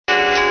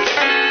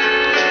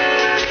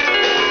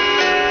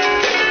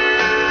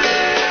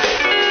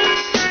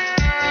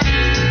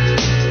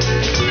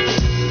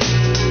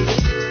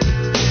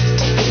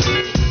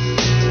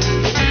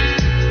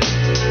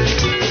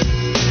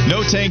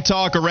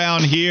talk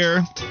around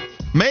here.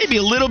 Maybe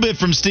a little bit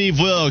from Steve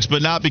Wilks,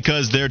 but not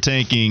because they're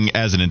tanking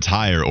as an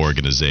entire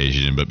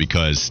organization, but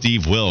because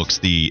Steve Wilks,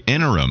 the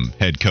interim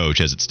head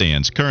coach as it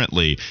stands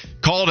currently,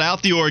 called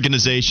out the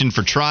organization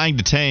for trying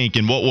to tank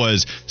in what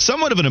was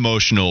somewhat of an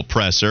emotional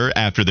presser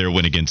after their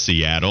win against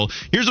Seattle.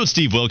 Here's what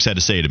Steve Wilks had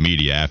to say to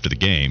media after the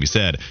game. He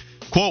said,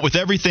 quote, with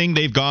everything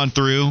they've gone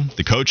through,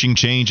 the coaching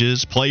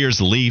changes, players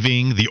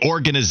leaving, the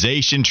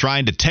organization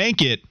trying to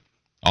tank it,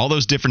 all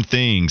those different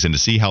things, and to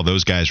see how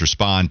those guys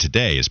respond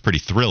today is pretty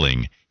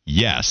thrilling.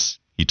 Yes,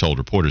 he told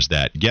reporters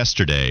that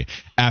yesterday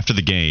after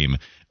the game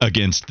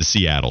against the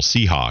Seattle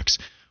Seahawks.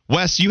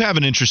 Wes, you have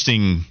an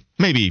interesting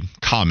maybe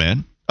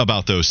comment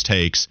about those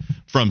takes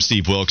from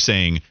Steve Wilks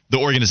saying the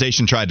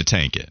organization tried to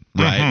tank it,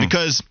 right? Mm-hmm.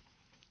 Because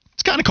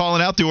it's kind of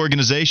calling out the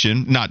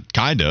organization, not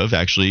kind of,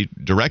 actually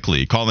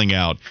directly calling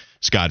out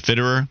Scott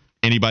Fitterer,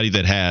 anybody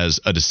that has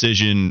a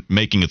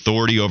decision-making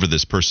authority over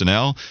this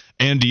personnel,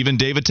 and even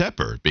David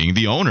Tepper, being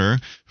the owner,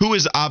 who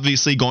is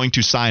obviously going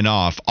to sign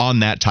off on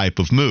that type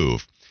of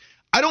move.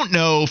 I don't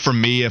know for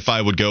me if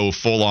I would go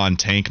full-on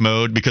tank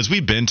mode, because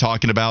we've been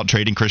talking about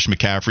trading Christian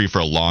McCaffrey for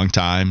a long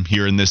time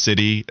here in this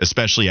city,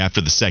 especially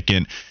after the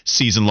second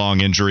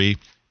season-long injury.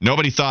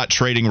 Nobody thought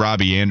trading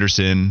Robbie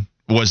Anderson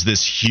was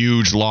this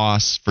huge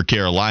loss for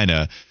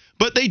Carolina,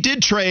 but they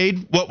did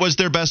trade what was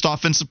their best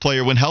offensive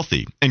player when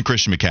healthy, and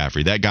Christian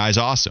McCaffrey. That guy's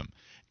awesome.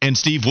 And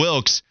Steve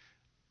Wilks,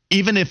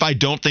 even if I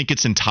don't think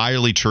it's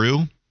entirely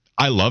true,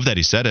 I love that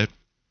he said it,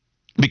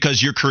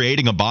 because you're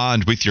creating a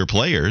bond with your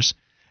players.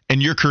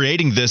 And you're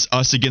creating this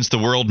us against the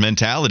world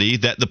mentality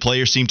that the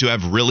players seem to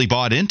have really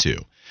bought into.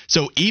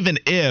 So even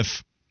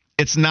if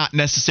it's not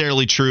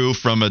necessarily true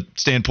from a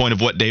standpoint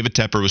of what David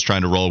Tepper was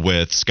trying to roll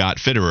with Scott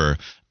Fitterer,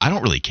 I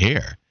don't really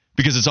care,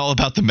 because it's all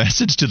about the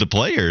message to the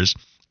players.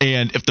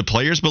 And if the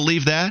players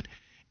believe that,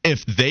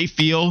 if they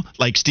feel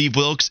like Steve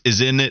Wilks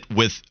is in it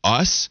with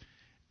us,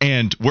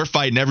 and we're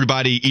fighting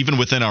everybody, even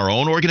within our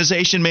own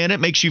organization, man, it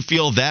makes you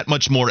feel that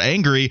much more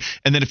angry.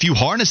 And then if you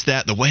harness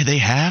that the way they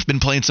have been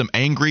playing some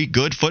angry,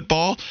 good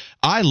football,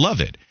 I love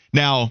it.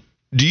 Now,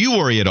 do you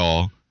worry at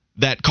all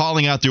that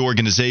calling out the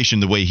organization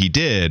the way he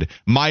did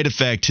might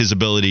affect his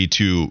ability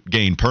to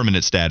gain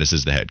permanent status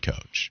as the head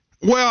coach?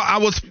 Well, I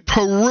was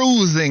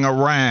perusing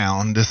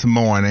around this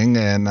morning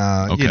and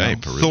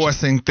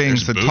sourcing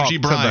things to talk to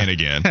Brian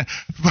again.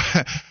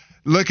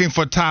 Looking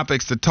for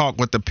topics to talk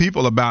with the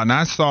people about, and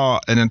I saw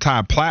an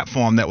entire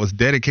platform that was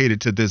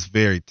dedicated to this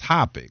very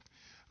topic.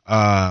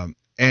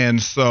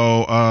 And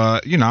so,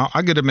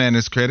 I give a man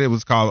his credit. It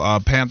was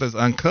called Panthers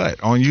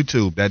Uncut on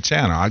YouTube, that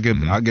channel. I'll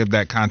give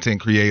that content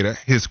creator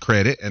his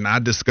credit, and I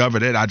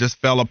discovered it. I just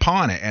fell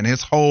upon it, and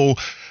his whole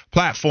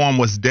platform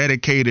was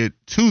dedicated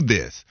to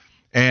this.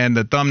 And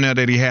the thumbnail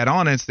that he had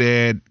on it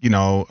said,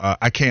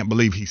 I can't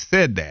believe he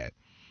said that.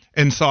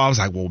 And so I was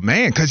like, well,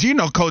 man, because,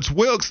 Coach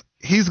Wilks,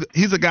 he's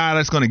a guy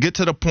that's going to get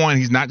to the point.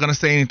 He's not going to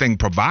say anything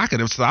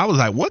provocative. So I was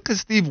like, what could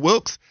Steve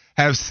Wilks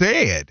have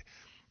said?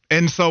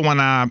 And so when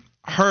I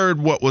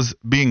heard what was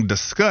being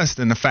discussed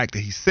and the fact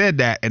that he said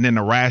that, and then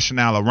the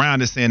rationale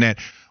around it, saying that,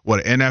 the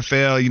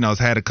NFL, has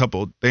had a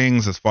couple of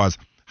things as far as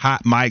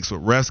hot mics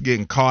with refs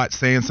getting caught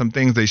saying some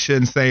things they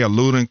shouldn't say,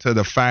 alluding to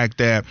the fact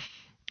that,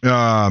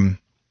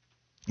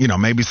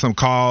 maybe some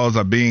calls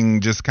are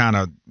being just kind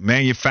of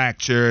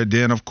manufactured.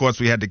 Then, of course,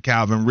 we had the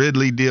Calvin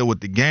Ridley deal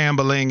with the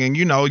gambling. And,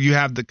 you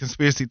have the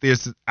conspiracy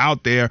theorists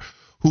out there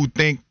who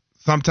think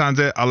sometimes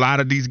that a lot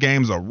of these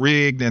games are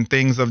rigged and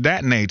things of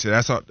that nature.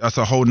 That's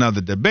a whole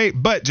nother debate.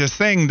 But just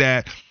saying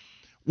that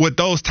with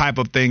those type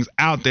of things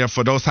out there,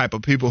 for those type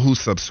of people who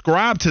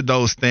subscribe to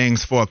those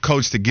things, for a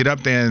coach to get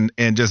up there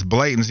and just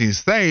blatantly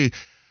say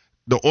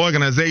the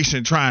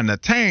organization trying to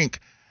tank,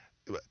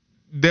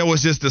 there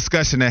was just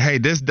discussion that, hey,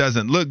 this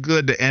doesn't look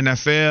good to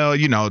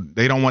NFL.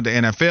 They don't want the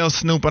NFL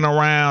snooping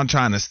around,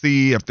 trying to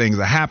see if things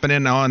are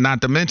happening.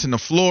 Not to mention the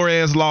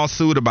Flores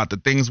lawsuit about the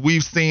things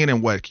we've seen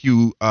and what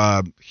Hugh,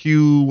 the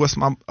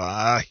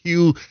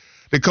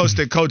coach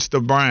that coached the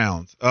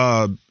Browns,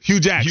 Hugh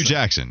Jackson. Hugh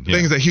Jackson. Yeah.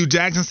 Things that Hugh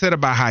Jackson said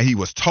about how he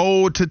was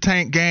told to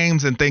tank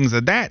games and things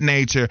of that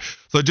nature.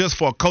 So just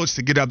for a coach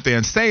to get up there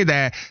and say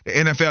that, the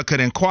NFL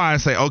could inquire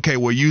and say, okay,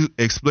 well, you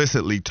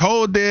explicitly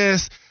told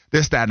this,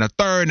 that, and the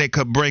third, and it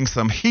could bring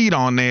some heat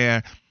on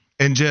there.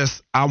 And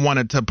just, I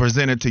wanted to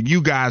present it to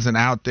you guys and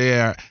out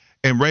there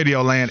in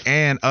Radio Land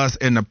and us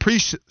in the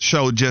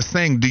pre-show, just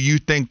saying, do you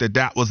think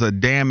that was a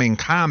damning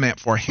comment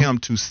for him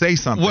to say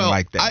something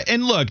like that?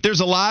 And look, there's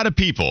a lot of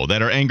people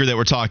that are angry that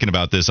we're talking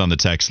about this on the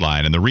text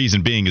line, and the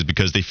reason being is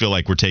because they feel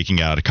like we're taking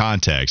it out of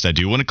context. I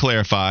do want to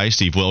clarify,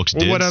 Steve Wilks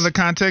did. What other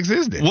context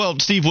is there? Well,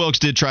 Steve Wilks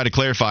did try to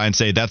clarify and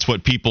say that's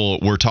what people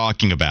were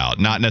talking about,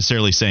 not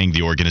necessarily saying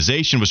the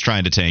organization was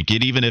trying to tank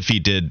it. Even if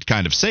he did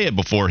kind of say it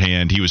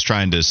beforehand, he was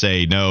trying to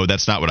say, no,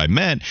 that's not what I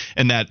meant,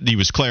 and that he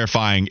was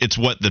clarifying it's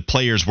what the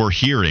players were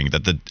hearing,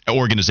 that the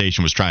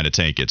organization was trying to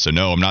tank it. So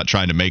no, I'm not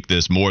trying to make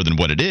this more than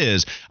what it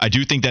is. I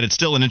do think that it's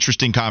still an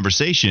interesting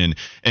conversation,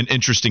 an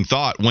interesting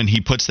thought when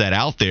he puts that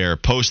out there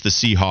post the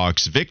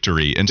Seahawks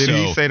victory. And did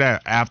he say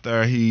that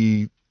after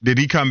he did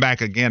he come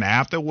back again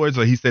afterwards,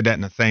 or he said that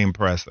in the same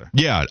presser?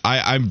 Yeah,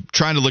 I'm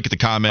trying to look at the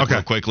comment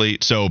real quickly.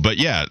 So, but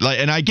yeah,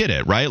 and I get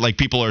it, right? Like,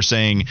 people are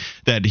saying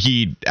that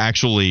he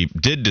actually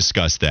did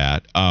discuss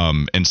that,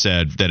 and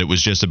said that it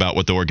was just about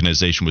what the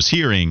organization was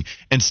hearing,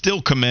 and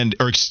still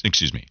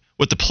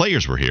what the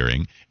players were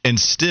hearing, and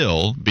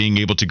still being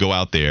able to go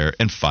out there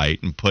and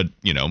fight and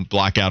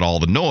block out all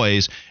the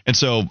noise. And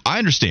so I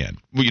understand,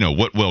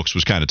 what Wilks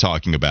was kind of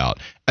talking about.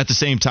 At the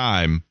same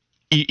time,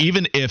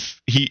 even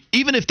if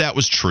that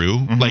was true,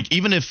 like,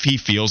 even if he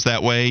feels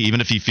that way,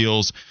 even if he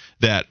feels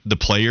that the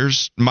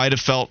players might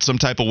have felt some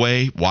type of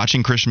way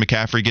watching Christian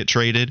McCaffrey get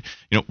traded,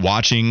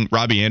 watching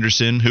Robbie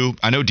Anderson, who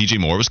I know DJ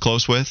Moore was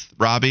close with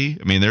Robbie.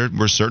 I mean, there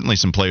were certainly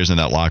some players in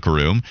that locker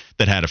room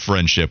that had a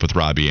friendship with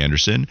Robbie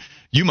Anderson.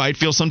 You might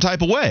feel some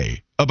type of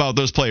way about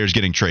those players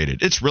getting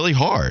traded. It's really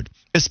hard,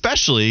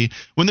 especially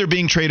when they're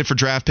being traded for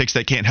draft picks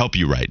that can't help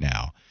you right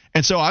now.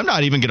 And so I'm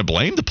not even going to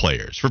blame the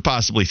players for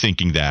possibly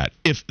thinking that,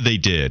 if they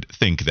did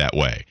think that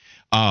way.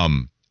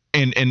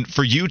 And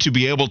for you to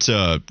be able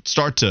to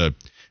start to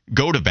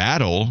go to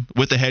battle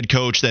with a head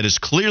coach that is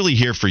clearly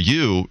here for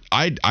you,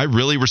 I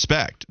really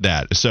respect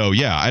that. So,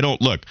 yeah, I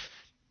don't look.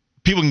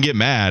 People can get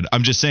mad.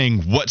 I'm just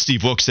saying what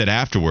Steve Wilks said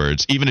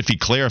afterwards, even if he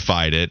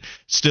clarified it,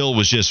 still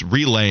was just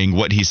relaying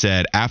what he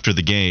said after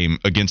the game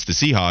against the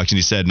Seahawks. And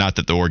he said not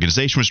that the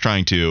organization was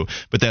trying to,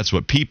 but that's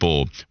what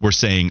people were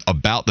saying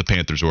about the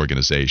Panthers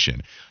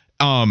organization.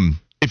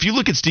 If you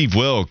look at Steve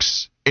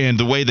Wilks and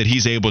the way that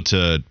he's able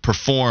to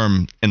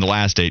perform in the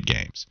last 8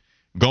 games,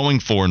 going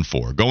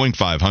 4-4, going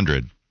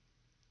 500,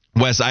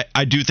 Wes,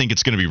 I do think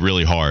it's going to be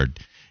really hard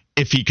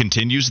if he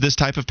continues this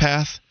type of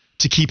path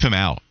to keep him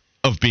out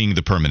of being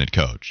the permanent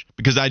coach,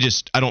 because I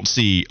don't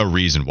see a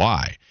reason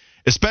why,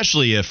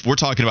 especially if we're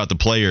talking about the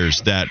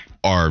players that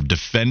are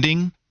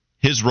defending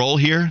his role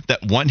here,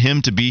 that want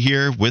him to be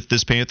here with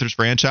this Panthers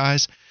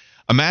franchise.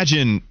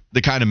 Imagine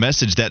the kind of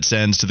message that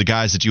sends to the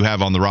guys that you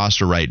have on the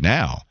roster right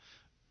now.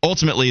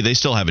 Ultimately, they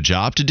still have a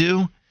job to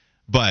do,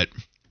 but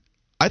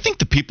I think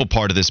the people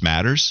part of this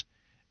matters.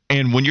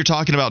 And when you're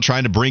talking about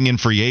trying to bring in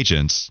free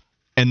agents,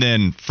 and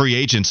then free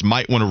agents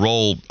might want to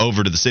roll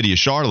over to the city of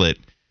Charlotte,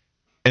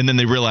 and then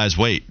they realize,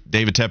 wait,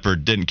 David Tepper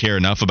didn't care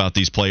enough about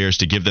these players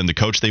to give them the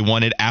coach they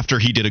wanted after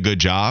he did a good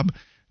job.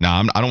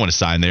 Now, I don't want to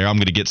sign there. I'm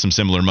going to get some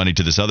similar money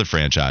to this other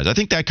franchise. I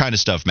think that kind of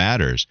stuff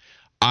matters.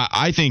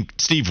 I think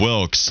Steve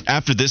Wilks,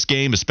 after this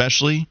game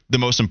especially, the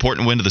most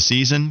important win of the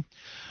season,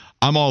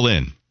 I'm all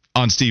in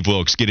on Steve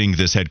Wilks getting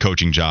this head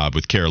coaching job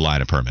with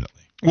Carolina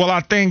permanently. Well,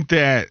 I think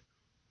that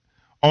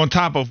on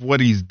top of what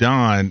he's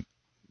done,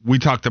 we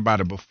talked about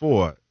it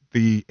before,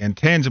 the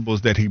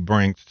intangibles that he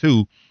brings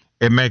too,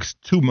 it makes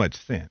too much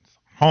sense.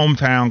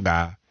 Hometown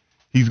guy.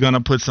 He's going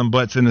to put some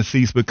butts in the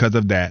seats because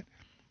of that.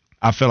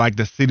 I feel like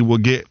the city will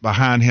get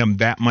behind him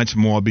that much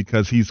more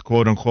because he's,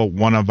 quote unquote,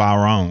 one of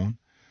our own.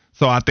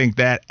 So I think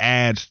that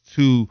adds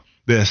to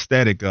the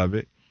aesthetic of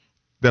it.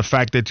 The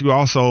fact that you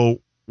also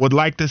would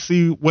like to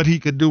see what he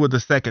could do with a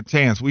second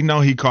chance. We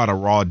know he caught a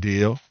raw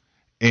deal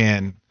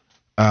in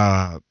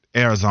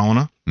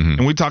Arizona.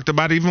 And we talked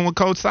about it even with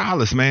Coach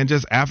Silas, man,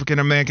 just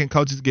African-American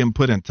coaches getting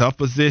put in tough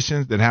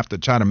positions that have to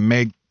try to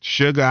make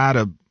sugar out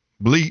of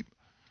bleep.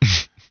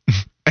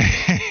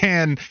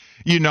 And,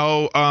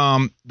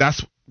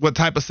 that's what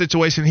type of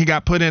situation he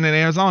got put in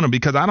Arizona,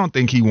 because I don't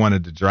think he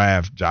wanted to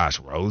draft Josh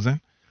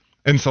Rosen.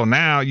 And so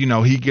now,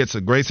 he gets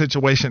a great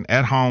situation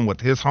at home with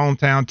his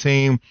hometown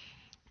team.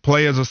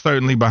 Players are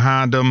certainly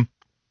behind him.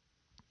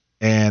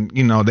 And,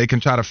 they can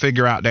try to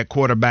figure out that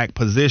quarterback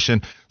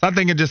position. So I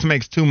think it just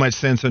makes too much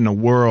sense in the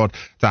world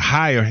to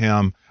hire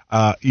him,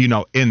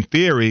 in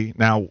theory.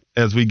 Now,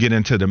 as we get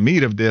into the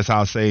meat of this,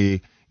 I'll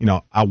say,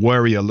 I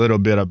worry a little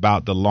bit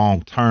about the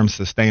long-term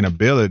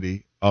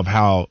sustainability of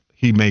how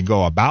he may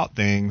go about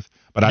things.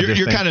 But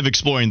you're kind of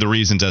exploring the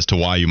reasons as to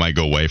why you might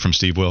go away from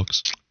Steve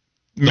Wilks.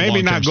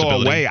 Maybe not go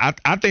away.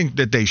 I think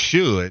that they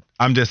should.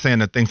 I'm just saying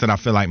the things that I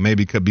feel like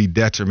maybe could be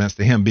detriments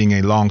to him being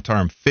a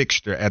long-term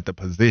fixture at the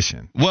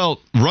position.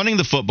 Well, running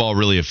the football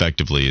really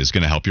effectively is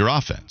going to help your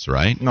offense,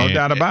 right? No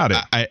doubt about it.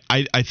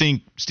 I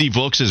think Steve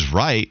Wilks is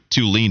right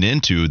to lean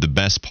into the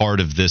best part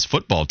of this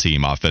football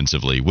team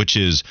offensively, which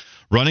is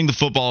running the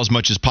football as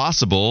much as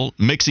possible,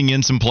 mixing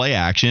in some play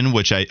action,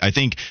 which I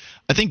think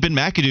Ben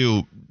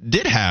McAdoo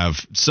did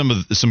have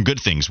some good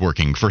things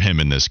working for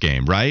him in this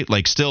game, right?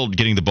 Like still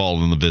getting the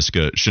ball in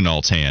Laviska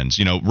Shenault's hands,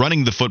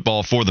 running the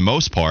football for the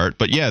most part.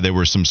 But yeah, there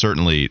were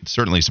certainly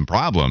some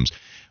problems.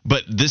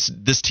 But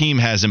this team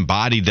has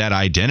embodied that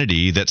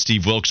identity that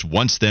Steve Wilks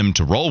wants them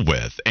to roll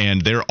with,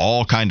 and they're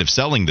all kind of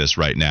selling this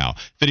right now.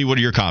 Fitty, what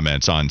are your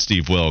comments on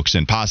Steve Wilks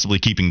and possibly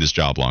keeping this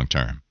job long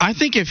term? I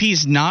think if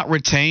he's not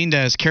retained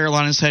as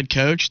Carolina's head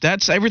coach,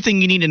 that's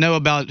everything you need to know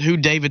about who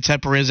David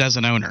Tepper is as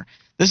an owner.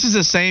 This is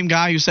the same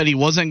guy who said he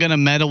wasn't going to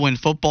meddle in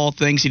football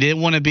things. He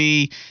didn't want to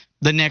be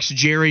the next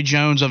Jerry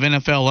Jones of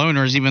NFL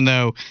owners, even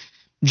though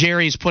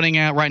Jerry's putting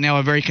out right now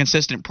a very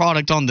consistent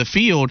product on the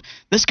field.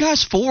 This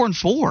guy's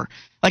 4-4.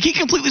 Like, he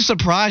completely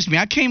surprised me.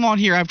 I came on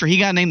here after he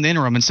got named the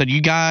interim and said,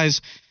 you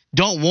guys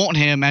don't want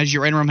him as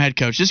your interim head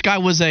coach. This guy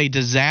was a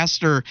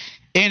disaster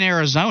in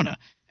Arizona.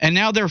 And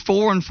now they're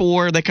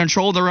 4-4. They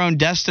control their own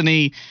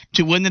destiny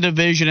to win the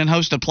division and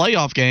host a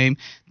playoff game.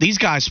 These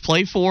guys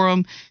play for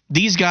him.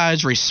 These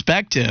guys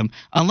respect him.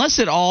 Unless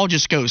it all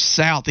just goes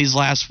south these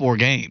last 4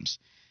 games,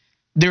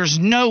 there's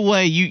no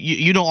way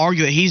you don't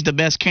argue that he's the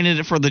best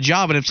candidate for the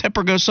job. And if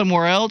Tepper goes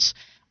somewhere else,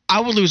 I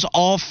would lose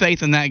all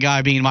faith in that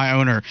guy being my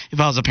owner if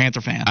I was a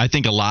Panther fan. I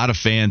think a lot of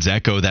fans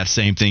echo that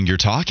same thing you're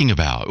talking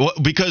about. Well,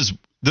 because,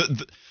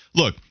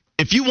 look,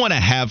 if you want to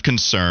have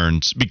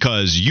concerns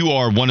because you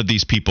are one of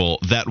these people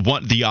that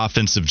want the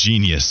offensive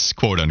genius,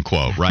 quote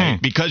unquote,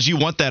 right? Because you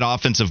want that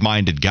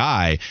offensive-minded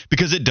guy,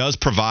 because it does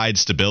provide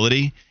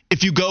stability.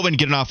 If you go and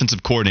get an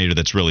offensive coordinator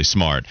that's really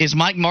smart. Is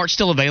Mike Martz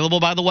still available,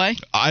 by the way?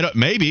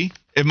 Maybe.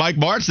 If Mike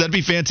Martz, that'd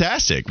be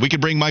fantastic. We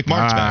could bring Mike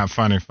Martz back.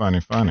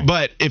 Funny.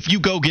 But if you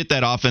go get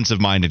that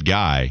offensive-minded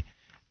guy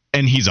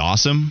and he's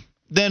awesome,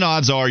 then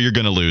odds are you're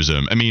going to lose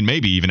him. I mean,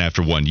 maybe even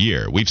after 1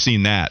 year. We've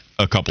seen that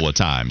a couple of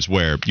times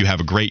where you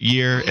have a great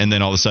year and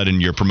then all of a sudden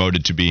you're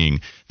promoted to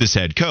being this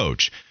head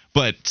coach.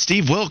 But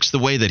Steve Wilks, the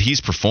way that he's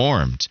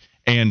performed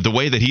and the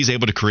way that he's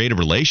able to create a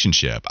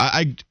relationship.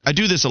 I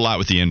do this a lot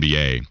with the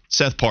NBA.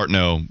 Seth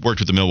Partnow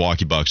worked with the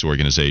Milwaukee Bucks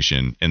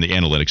organization in the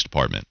analytics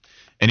department.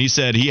 And he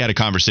said he had a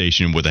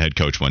conversation with a head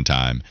coach one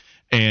time,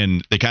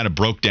 and they kind of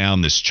broke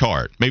down this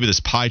chart, maybe this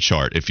pie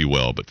chart, if you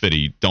will. But,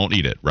 Fitty, don't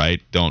eat it, right?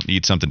 Don't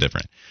eat something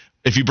different.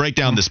 If you break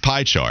down this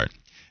pie chart,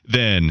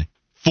 then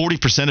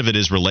 40% of it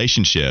is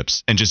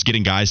relationships and just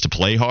getting guys to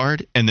play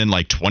hard. And then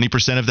like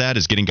 20% of that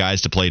is getting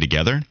guys to play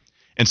together.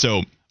 And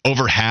so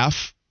over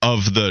half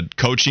of the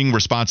coaching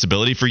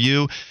responsibility for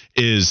you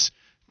is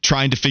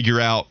trying to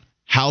figure out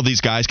how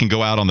these guys can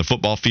go out on the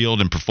football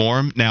field and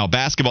perform. Now,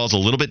 basketball is a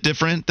little bit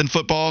different than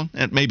football,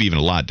 and maybe even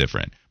a lot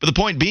different. But the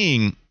point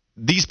being,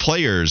 these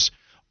players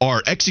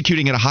are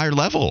executing at a higher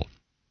level.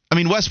 I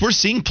mean, Wes, we're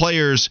seeing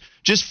players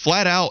just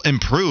flat out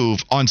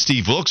improve on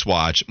Steve Wilks'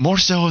 watch more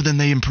so than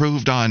they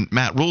improved on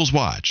Matt Rule's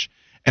watch.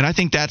 And I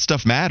think that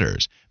stuff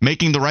matters.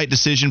 Making the right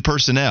decision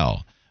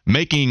personnel,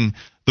 making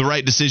the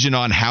right decision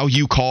on how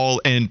you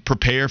call and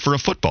prepare for a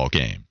football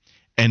game.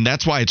 And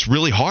that's why it's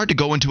really hard to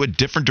go into a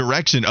different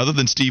direction other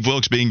than Steve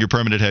Wilks being your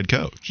permanent head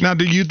coach. Now,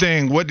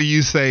 what do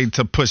you say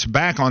to push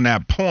back on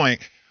that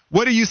point?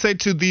 What do you say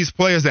to these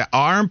players that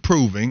are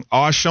improving,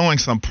 are showing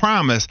some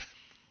promise,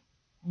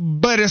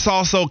 but it's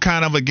also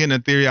kind of, again, a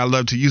theory I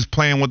love to use,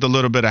 playing with a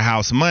little bit of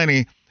house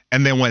money,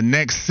 and then when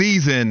next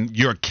season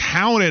you're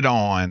counted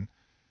on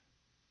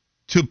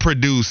to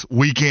produce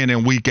week in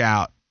and week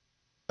out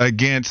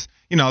against,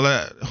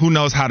 who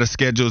knows how the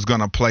schedule is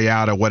going to play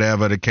out or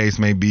whatever the case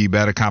may be,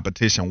 better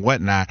competition,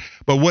 whatnot.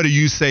 But what do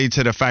you say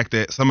to the fact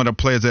that some of the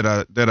players that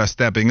are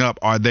stepping up,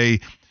 are they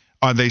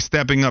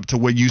stepping up to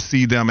where you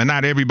see them? And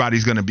not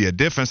everybody's going to be a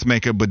difference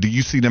maker, but do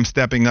you see them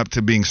stepping up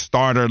to being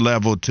starter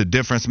level to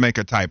difference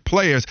maker type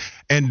players?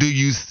 And do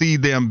you see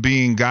them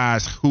being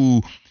guys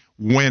who,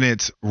 when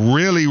it's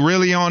really,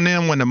 really on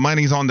them, when the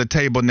money's on the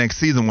table next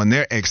season, when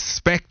they're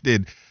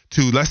expected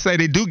to, let's say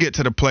they do get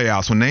to the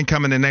playoffs, when they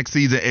come in the next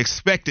season,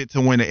 expected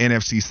to win the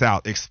NFC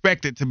South,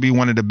 expected to be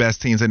one of the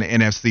best teams in the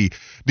NFC,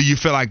 do you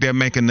feel like they're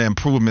making the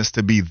improvements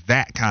to be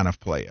that kind of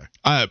player?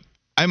 I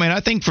mean, I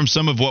think from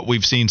some of what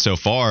we've seen so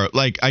far,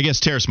 like, I guess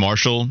Terrace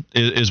Marshall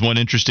is one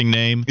interesting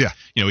name. Yeah.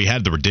 He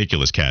had the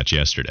ridiculous catch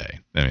yesterday.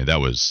 I mean,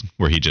 that was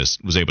where he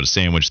just was able to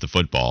sandwich the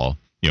football,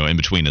 in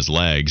between his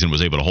legs and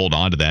was able to hold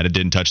on to that. It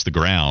didn't touch the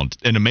ground.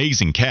 An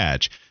amazing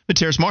catch. But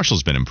Terrace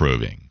Marshall's been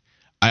improving.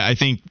 I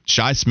think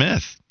Shi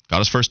Smith got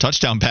his first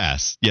touchdown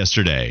pass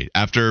yesterday.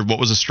 After what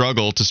was a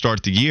struggle to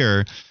start the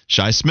year,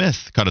 Shi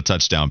Smith caught a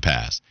touchdown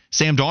pass.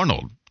 Sam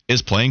Darnold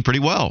is playing pretty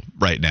well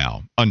right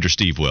now under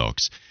Steve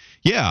Wilks.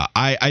 Yeah,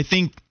 I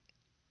think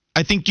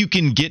you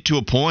can get to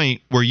a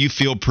point where you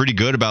feel pretty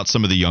good about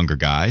some of the younger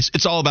guys.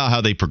 It's all about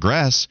how they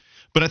progress.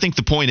 But I think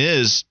the point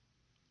is,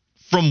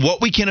 from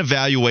what we can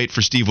evaluate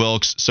for Steve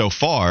Wilks so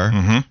far,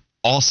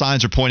 all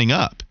signs are pointing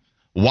up.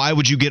 Why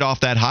would you get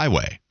off that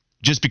highway?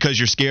 Just because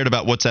you're scared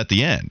about what's at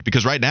the end?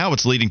 Because right now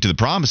it's leading to the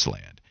promised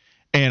land.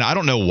 And I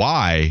don't know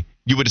why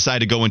you would decide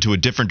to go into a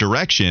different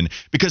direction,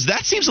 because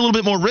that seems a little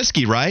bit more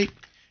risky, right?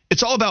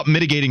 It's all about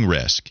mitigating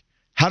risk.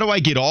 How do I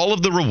get all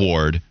of the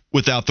reward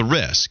without the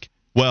risk?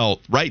 Well,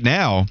 right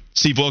now,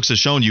 Steve Wilks has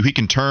shown you he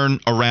can turn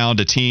around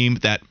a team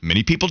that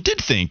many people did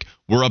think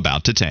were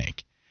about to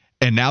tank.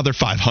 And now they're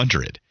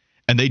 500.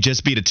 And they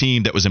just beat a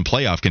team that was in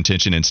playoff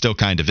contention and still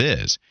kind of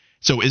is.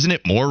 So isn't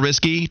it more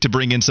risky to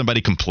bring in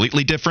somebody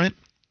completely different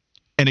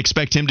and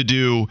expect him to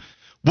do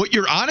what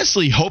you're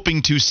honestly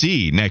hoping to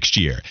see next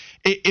year?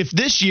 If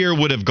this year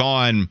would have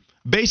gone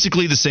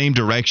basically the same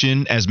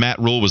direction as Matt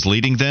Rule was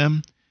leading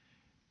them,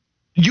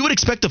 you would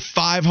expect a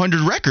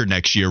 500 record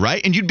next year,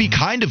 right? And you'd be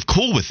kind of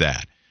cool with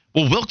that.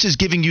 Well, Wilks is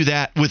giving you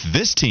that with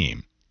this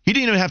team. He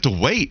didn't even have to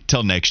wait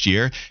till next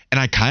year, and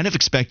I kind of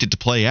expect it to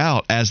play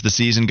out as the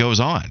season goes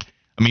on.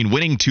 I mean,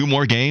 winning 2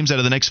 more games out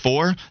of the next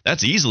 4,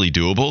 that's easily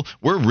doable.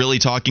 We're really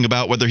talking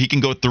about whether he can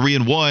go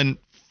 3-1,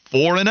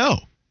 4-0,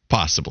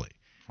 possibly.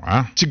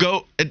 Wow. To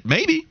go,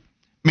 maybe.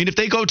 I mean, if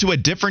they go to a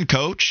different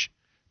coach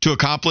to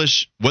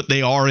accomplish what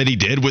they already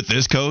did with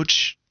this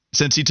coach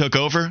since he took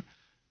over,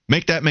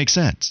 make that make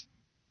sense.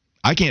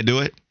 I can't do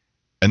it.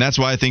 And that's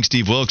why I think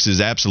Steve Wilks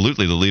is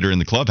absolutely the leader in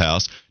the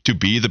clubhouse to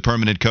be the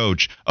permanent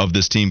coach of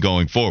this team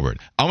going forward.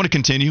 I want to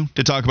continue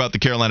to talk about the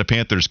Carolina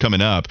Panthers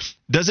coming up.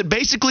 Does it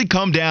basically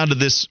come down to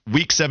this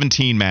Week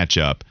 17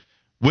 matchup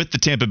with the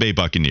Tampa Bay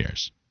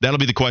Buccaneers? That'll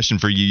be the question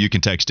for you. You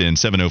can text in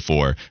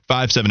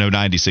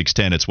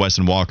 704-570-9610. It's Wes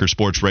and Walker,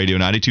 Sports Radio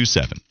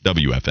 92.7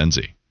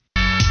 WFNZ.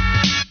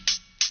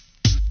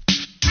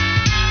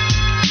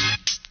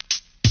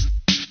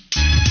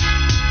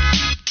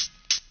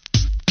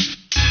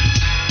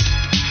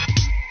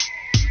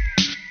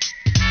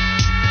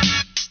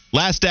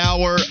 Last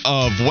hour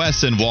of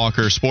Wes and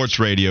Walker, Sports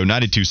Radio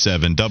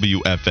 92.7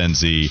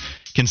 WFNZ.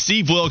 Can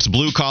Steve Wilks'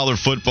 blue-collar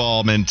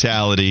football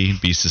mentality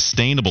be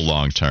sustainable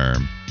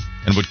long-term?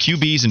 And would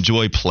QBs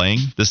enjoy playing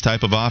this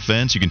type of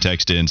offense? You can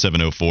text in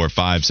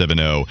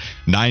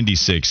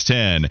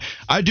 704-570-9610.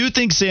 I do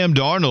think Sam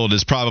Darnold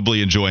is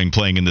probably enjoying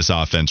playing in this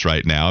offense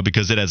right now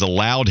because it has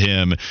allowed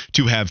him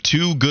to have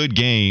 2 good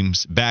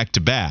games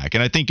back-to-back.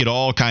 And I think it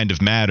all kind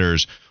of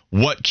matters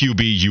what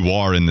QB you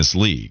are in this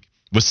league.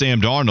 With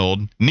Sam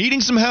Darnold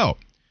needing some help.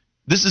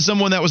 This is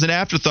someone that was an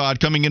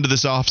afterthought coming into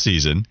this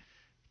offseason.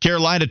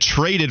 Carolina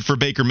traded for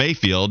Baker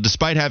Mayfield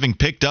despite having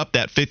picked up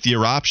that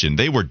 5th-year option.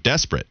 They were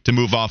desperate to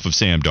move off of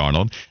Sam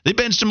Darnold. They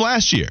benched him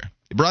last year.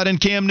 They brought in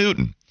Cam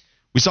Newton.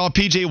 We saw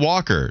P.J.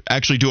 Walker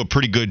actually do a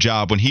pretty good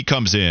job when he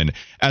comes in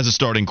as a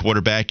starting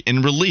quarterback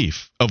in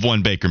relief of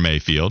one Baker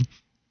Mayfield.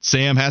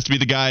 Sam has to be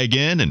the guy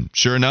again, and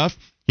sure enough,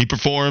 he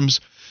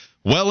performs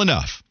well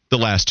enough the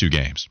last 2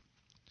 games.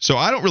 So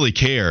I don't really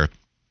care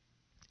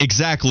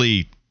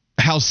exactly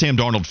how Sam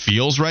Darnold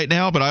feels right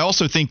now, but I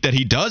also think that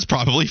he does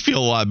probably feel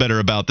a lot better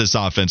about this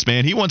offense,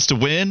 man. He wants to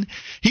win.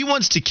 He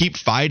wants to keep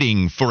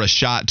fighting for a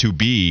shot to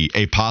be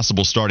a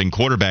possible starting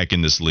quarterback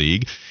in this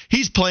league.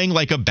 He's playing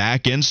like a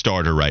back-end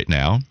starter right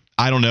now.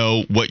 I don't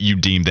know what you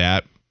deem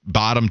that.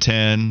 Bottom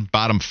 10,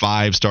 bottom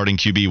 5 starting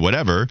QB,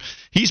 whatever.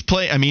 He's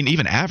playing, I mean,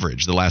 even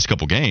average the last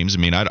couple games. I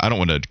mean, I don't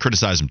want to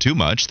criticize him too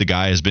much. The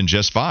guy has been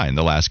just fine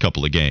the last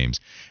couple of games.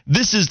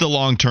 This is the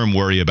long-term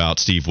worry about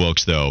Steve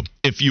Wilks, though,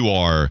 if you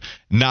are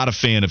not a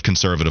fan of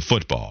conservative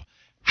football.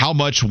 How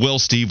much will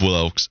Steve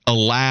Wilks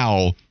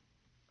allow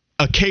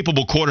a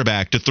capable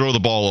quarterback to throw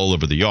the ball all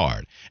over the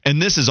yard? And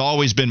this has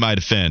always been my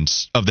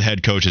defense of the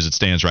head coach as it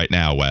stands right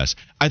now, Wes.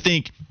 I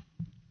think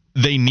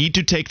they need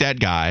to take that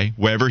guy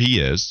wherever he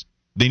is.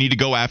 They need to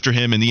go after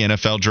him in the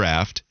NFL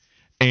draft,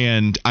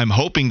 and I'm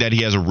hoping that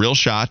he has a real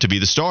shot to be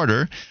the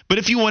starter. But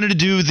if you wanted to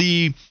do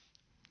the,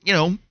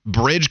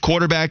 bridge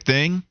quarterback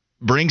thing,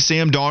 bring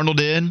Sam Darnold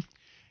in,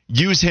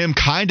 use him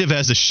kind of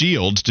as a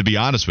shield, to be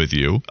honest with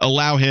you,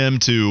 allow him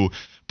to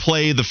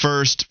play the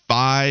first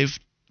 5,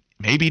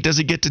 maybe does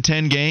he get to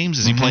 10 games?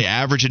 Does he play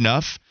average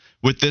enough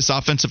with this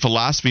offensive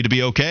philosophy to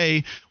be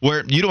okay,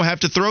 where you don't have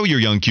to throw your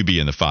young QB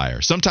in the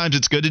fire? Sometimes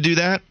it's good to do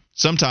that.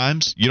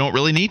 Sometimes you don't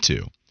really need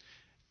to.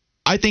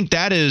 I think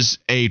that is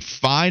a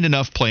fine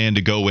enough plan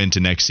to go into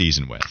next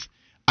season with.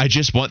 I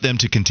just want them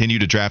to continue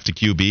to draft a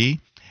QB.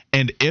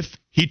 And if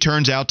he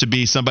turns out to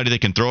be somebody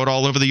that can throw it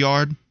all over the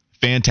yard,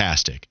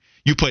 fantastic.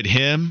 You put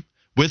him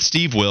with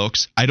Steve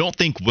Wilks. I don't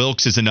think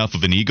Wilks is enough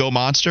of an ego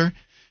monster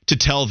to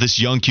tell this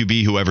young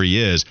QB, whoever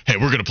he is, hey,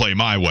 we're going to play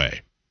my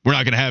way. We're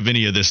not going to have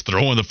any of this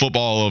throwing the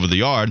football all over the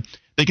yard.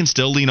 They can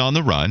still lean on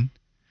the run.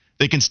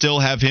 They can still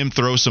have him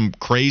throw some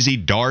crazy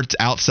darts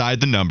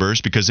outside the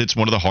numbers because it's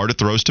one of the harder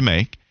throws to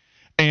make.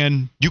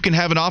 And you can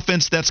have an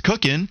offense that's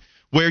cooking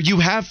where you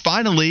have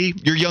finally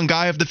your young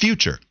guy of the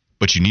future.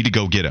 But you need to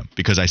go get him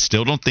because I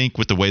still don't think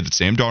with the way that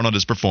Sam Darnold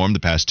has performed the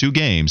past 2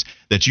 games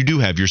that you do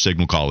have your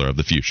signal caller of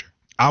the future.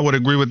 I would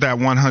agree with that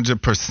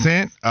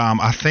 100%.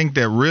 I think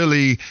that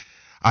really,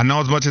 I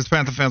know as much as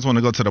Panther fans want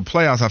to go to the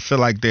playoffs, I feel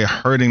like they're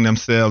hurting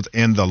themselves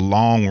in the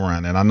long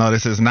run. And I know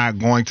this is not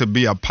going to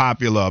be a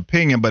popular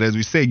opinion, but as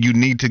we said, you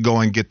need to go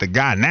and get the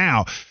guy.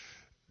 Now,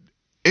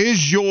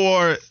 is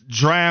your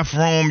draft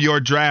room,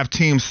 your draft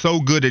team so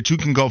good that you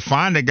can go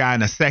find a guy in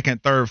the 2nd,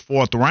 3rd,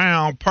 4th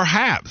round?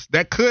 Perhaps.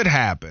 That could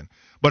happen.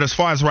 But as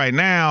far as right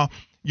now,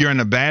 you're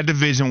in a bad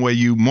division where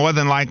you more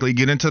than likely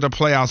get into the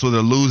playoffs with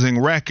a losing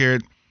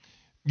record.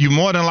 You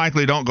more than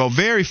likely don't go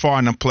very far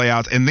in the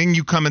playoffs. And then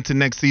you come into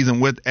next season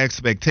with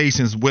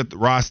expectations with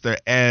roster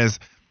as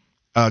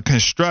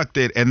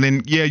constructed, and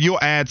then you'll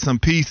add some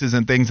pieces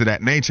and things of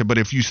that nature. But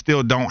if you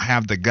still don't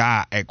have the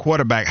guy at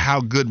quarterback,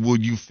 how good will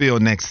you feel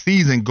next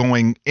season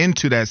going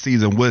into that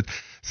season with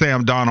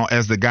Sam Darnold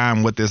as the guy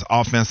and with this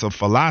offensive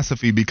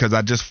philosophy? Because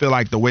I just feel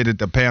like the way that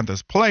the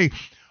Panthers play,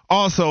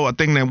 also a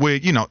thing that we're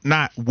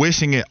not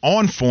wishing it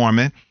on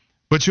Foreman,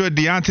 but you're a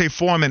Deontay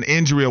Foreman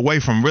injury away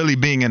from really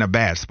being in a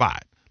bad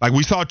spot. Like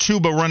we saw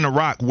Chuba run the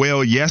rock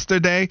well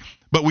yesterday,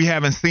 but we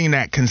haven't seen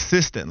that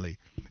consistently.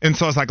 And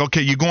so it's like,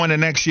 okay, you're going to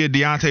next year,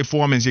 Deontay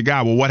Foreman's your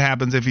guy. Well, what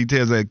happens if he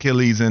tears an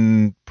Achilles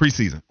in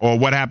preseason? Or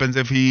what happens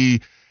if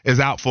he is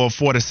out for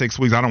 4 to 6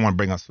 weeks. I don't want to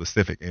bring up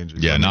specific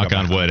injuries. Yeah, knock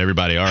on wood.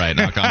 Everybody, all right,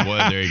 knock on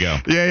wood. There you go.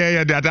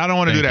 Yeah. I don't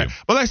want to do that. You.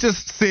 But let's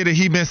just say that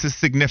he misses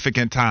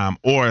significant time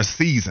or a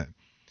season.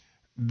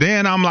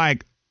 Then I'm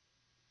like,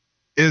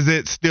 is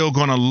it still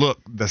going to look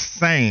the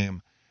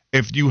same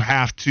if you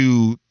have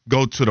to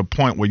go to the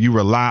point where you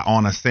rely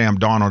on a Sam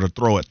Darnold to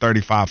throw it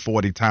 35,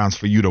 40 times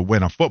for you to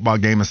win a football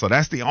game? And so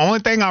that's the only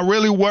thing I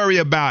really worry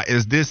about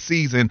is this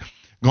season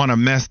going to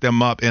mess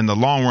them up in the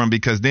long run,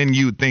 because then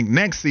you think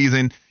next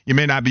season you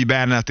may not be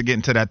bad enough to get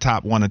into that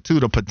top 1 or 2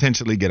 to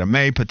potentially get a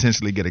May,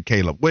 potentially get a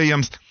Caleb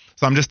Williams.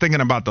 So I'm just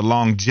thinking about the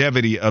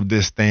longevity of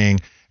this thing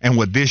and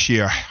would this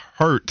year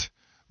hurt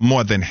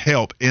more than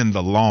help in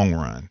the long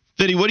run.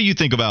 Fitty, what do you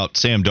think about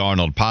Sam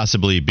Darnold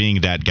possibly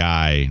being that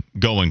guy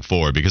going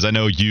forward? Because I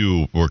know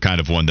you were kind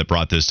of one that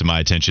brought this to my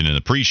attention in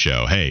the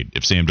pre-show. Hey,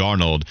 if Sam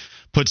Darnold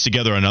puts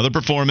together another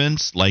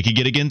performance like he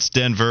did against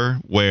Denver,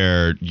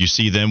 where you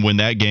see them win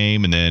that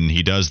game, and then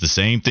he does the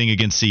same thing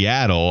against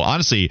Seattle.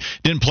 Honestly,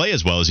 didn't play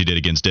as well as he did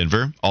against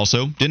Denver.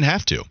 Also, didn't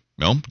have to.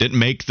 No, didn't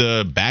make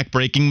the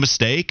back-breaking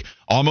mistake.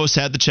 Almost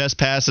had the chest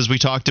pass, as we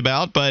talked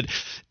about, but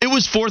it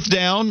was 4th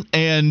down,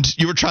 and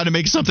you were trying to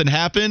make something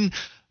happen.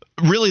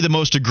 Really the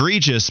most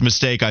egregious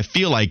mistake I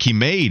feel like he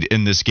made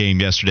in this game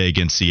yesterday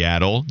against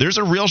Seattle. There's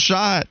a real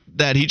shot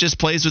that he just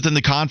plays within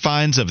the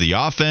confines of the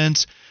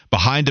offense,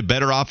 behind a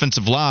better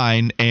offensive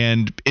line,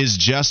 and is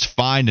just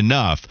fine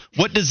enough.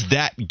 What does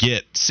that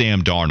get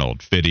Sam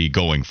Darnold, Fitty,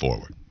 going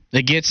forward?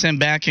 It gets him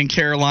back in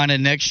Carolina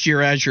next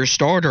year as your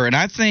starter. And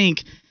I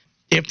think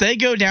if they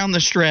go down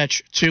the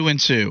stretch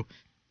 2-2,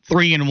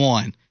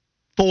 3-1,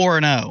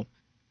 4-0,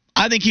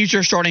 I think he's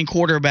your starting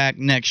quarterback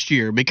next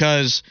year,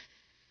 because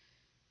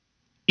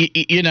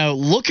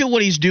look at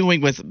what he's doing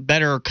with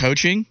better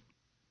coaching,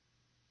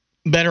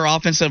 better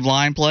offensive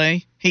line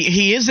play.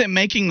 He isn't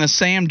making the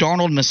Sam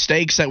Darnold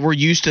mistakes that we're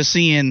used to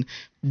seeing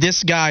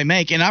this guy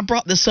make. And I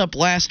brought this up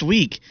last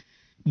week.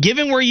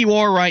 Given where you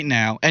are right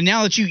now, and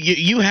now that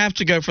you have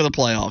to go for the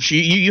playoffs,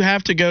 you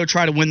have to go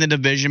try to win the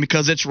division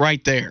because it's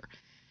right there.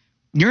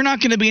 You're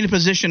not going to be in a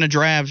position to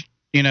draft,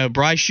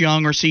 Bryce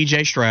Young or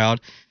C.J.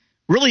 Stroud.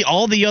 Really,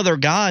 all the other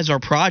guys are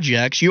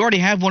projects. You already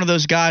have one of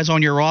those guys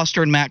on your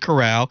roster in Matt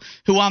Corral,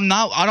 who I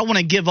don't want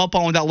to give up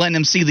on without letting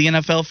him see the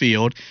NFL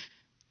field.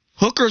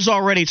 Hooker's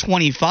already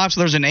 25, so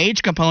there's an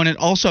age component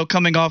also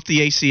coming off the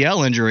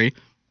ACL injury.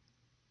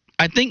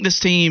 I think this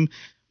team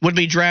would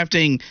be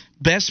drafting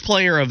best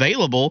player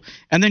available,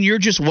 and then you're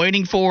just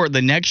waiting for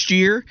the next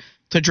year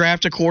to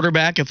draft a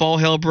quarterback. If all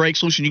hell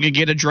breaks loose and you can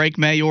get a Drake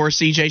May or a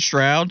C.J.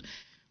 Stroud,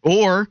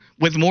 or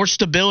with more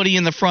stability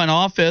in the front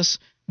office,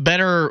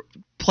 better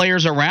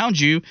players around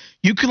you,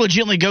 you could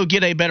legitimately go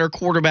get a better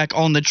quarterback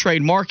on the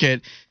trade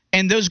market.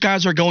 And those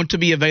guys are going to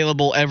be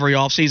available every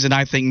offseason,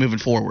 I think, moving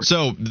forward.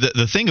 So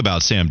the thing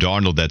about Sam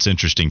Darnold that's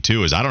interesting,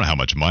 too, is I don't know how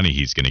much money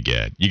he's going to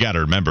get. You got to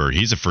remember,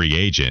 he's a free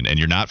agent, and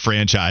you're not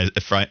franchise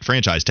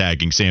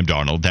tagging Sam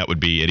Darnold. That would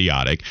be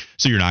idiotic.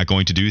 So you're not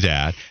going to do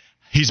that.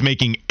 He's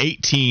making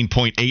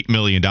 $18.8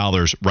 million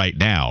right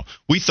now.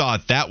 We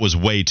thought that was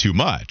way too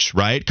much,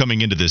 right,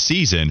 coming into this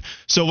season.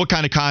 So what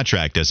kind of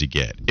contract does he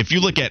get? If you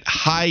look at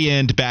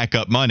high-end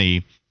backup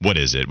money, what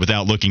is it?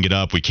 Without looking it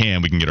up, we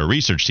can get our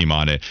research team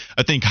on it.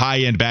 I think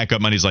high-end backup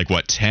money is like,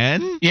 what,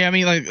 10? Yeah, I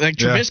mean, like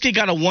Trubisky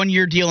got a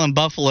one-year deal in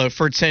Buffalo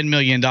for $10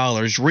 million.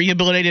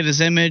 Rehabilitated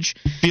his image.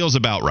 Feels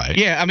about right.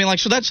 Yeah, I mean, like,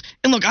 so that's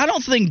 – and look, I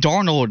don't think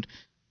Darnold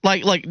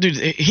like, dude,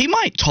 he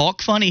might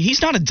talk funny.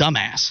 He's not a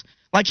dumbass.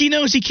 Like, he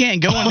knows he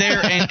can't go in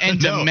there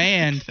and no,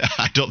 demand.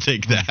 I don't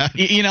think that.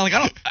 He's not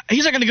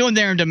going to go in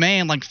there and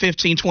demand like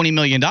 $15, $20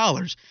 million.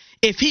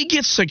 If he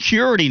gets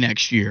security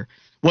next year,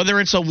 whether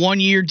it's a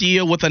 1-year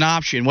deal with an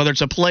option, whether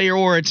it's a player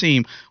or a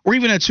team, or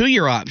even a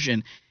 2-year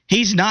option,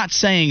 he's not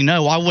saying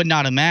no, I would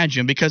not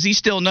imagine, because he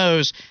still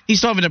knows he's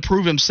still having to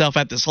prove himself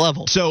at this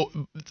level. So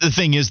the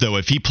thing is, though,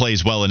 if he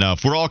plays well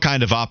enough, we're all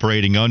kind of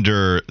operating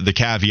under the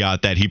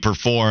caveat that he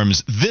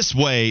performs this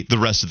way the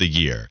rest of the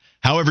year.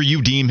 However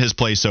you deem his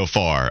play so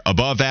far,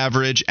 above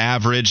average,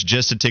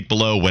 just a tick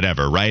below,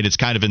 whatever, right? It's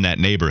kind of in that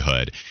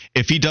neighborhood.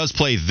 If he does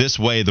play this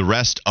way the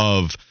rest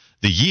of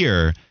the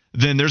year,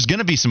 then there's going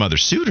to be some other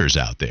suitors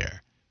out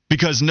there,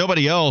 because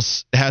nobody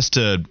else has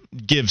to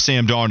give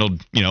Sam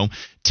Darnold,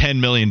 $10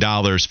 million,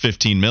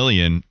 $15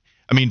 million.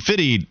 I mean,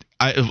 Fitty,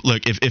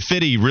 look, if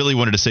Fitty really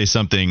wanted to say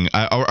something,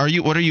 what are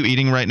you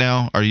eating right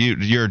now?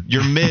 You're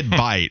mid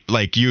bite,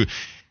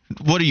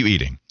 what are you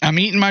eating? I'm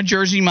eating my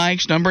Jersey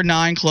Mike's number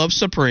 9 Club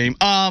Supreme.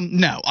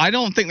 No, I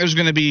don't think there's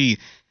going to be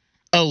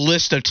a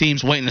list of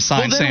teams waiting to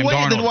sign Sam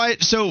Darnold. Then why?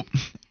 So,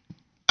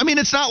 I mean,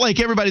 it's not like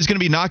everybody's going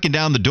to be knocking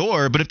down the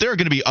door, but if there are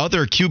going to be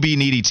other QB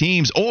needy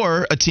teams,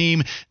 or a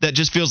team that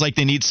just feels like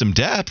they need some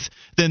depth,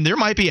 then there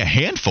might be a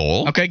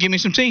handful. Okay, give me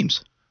some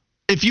teams.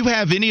 If you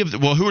have any of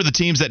who are the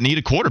teams that need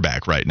a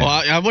quarterback right now?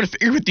 Well, I would have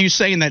figured with you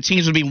saying that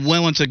teams would be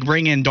willing to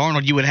bring in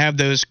Darnold, you would have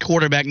those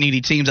quarterback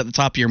needy teams at the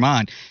top of your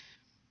mind.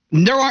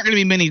 There aren't going to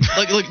be many.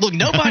 Look,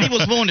 nobody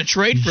was willing to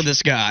trade for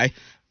this guy.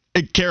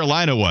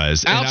 Carolina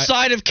was.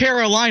 Outside of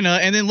Carolina,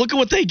 and then look at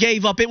what they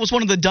gave up. It was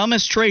one of the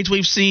dumbest trades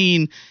we've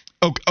seen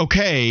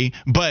Okay,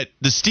 but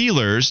the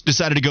Steelers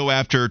decided to go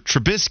after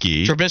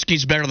Trubisky.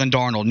 Trubisky's better than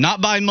Darnold.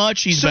 Not by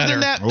much, he's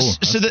better.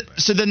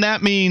 So then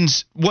that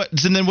means what?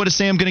 And then what is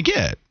Sam going to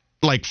get?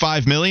 Like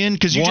 $5 million?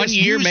 Because 1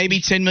 year, maybe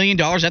 $10 million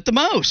at the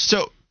most.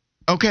 So,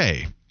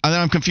 okay. And then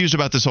I'm confused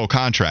about this whole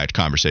contract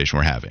conversation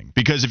we're having.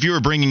 Because if you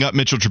were bringing up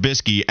Mitchell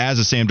Trubisky as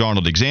a Sam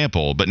Darnold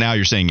example, but now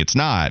you're saying it's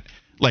not,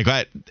 like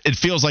it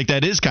feels like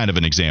that is kind of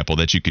an example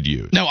that you could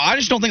use. No, I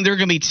just don't think there are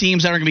going to be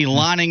teams that are going to be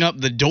lining up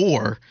the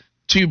door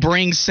to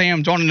bring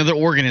Sam Darnold into their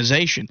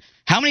organization.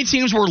 How many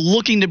teams were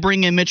looking to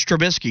bring in Mitch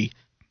Trubisky?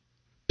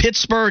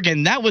 Pittsburgh,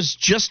 and that was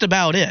just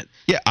about it.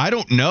 Yeah, I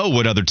don't know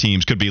what other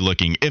teams could be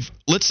looking. If,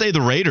 let's say,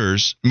 the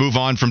Raiders move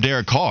on from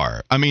Derek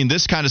Carr. I mean,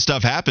 this kind of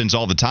stuff happens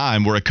all the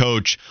time where a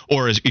coach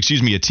or, a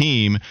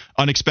team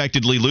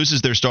unexpectedly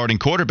loses their starting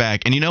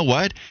quarterback. And you know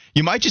what?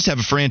 You might just have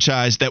a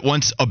franchise that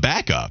wants a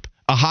backup,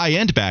 a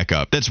high-end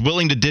backup that's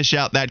willing to dish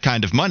out that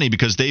kind of money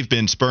because they've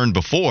been spurned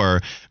before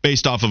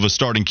based off of a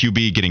starting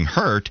QB getting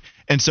hurt.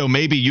 And so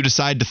maybe you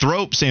decide to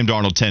throw Sam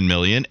Darnold $10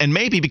 million, and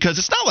maybe because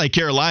it's not like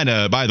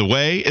Carolina, by the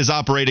way, is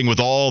operating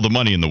with all the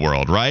money in the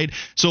world, right?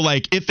 So,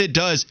 like, if it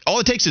does, all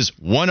it takes is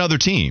one other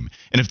team.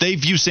 And if they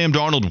view Sam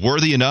Darnold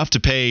worthy enough to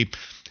pay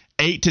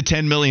 $8 to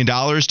 $10 million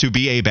to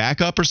be a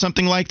backup or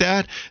something like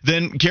that,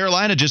 then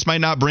Carolina just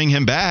might not bring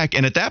him back.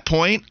 And at that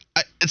point,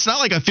 it's not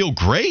like I feel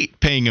great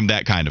paying him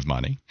that kind of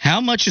money. How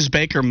much is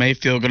Baker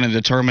Mayfield going to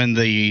determine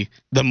the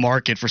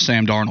market for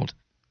Sam Darnold?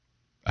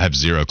 I have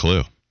zero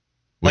clue.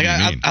 What do you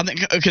mean? I think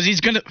because he's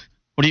going to.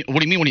 What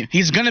do you mean?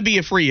 He's going to be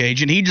a free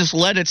agent. He just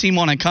led a team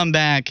on a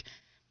comeback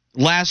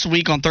last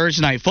week on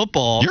Thursday Night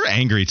Football. You're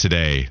angry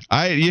today. Well,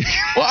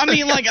 I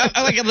mean,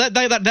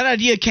 that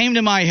idea came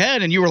to my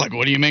head, and you were like,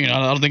 "What do you mean? I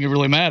don't think it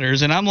really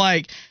matters." And I'm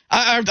like,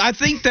 I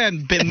think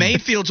that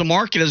Mayfield's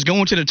market is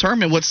going to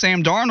determine what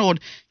Sam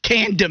Darnold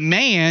can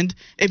demand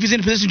if he's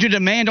in a position to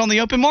demand on the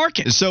open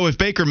market. So if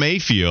Baker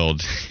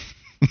Mayfield,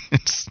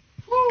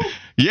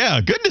 yeah,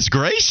 goodness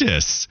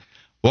gracious.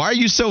 Why are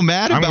you so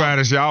mad about? I'm glad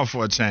it's y'all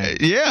for a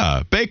change.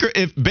 Yeah,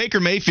 if Baker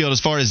Mayfield,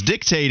 as far as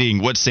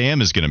dictating what Sam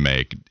is going to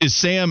make, is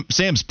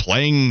Sam's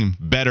playing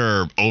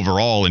better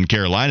overall in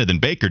Carolina than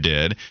Baker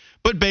did,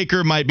 but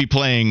Baker might be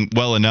playing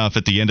well enough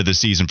at the end of the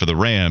season for the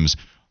Rams.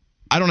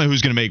 I don't know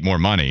who's going to make more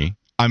money.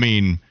 I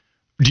mean,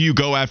 do you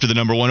go after the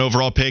number 1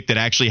 overall pick that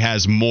actually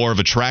has more of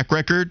a track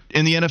record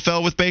in the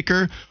NFL with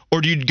Baker? Or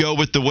do you go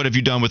with the what have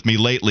you done with me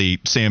lately,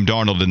 Sam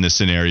Darnold in this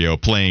scenario,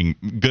 playing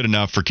good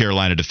enough for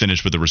Carolina to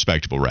finish with a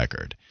respectable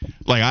record?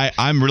 Like,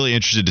 I'm really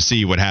interested to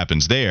see what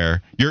happens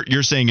there.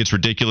 You're saying it's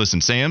ridiculous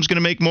and Sam's going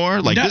to make more?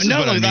 Like, this is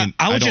what I mean.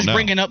 I was just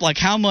bringing up, like,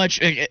 how much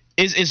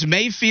is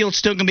Mayfield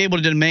still going to be able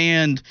to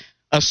demand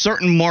a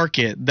certain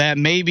market that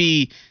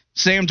maybe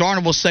Sam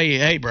Darnold will say,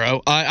 hey,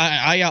 bro,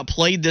 I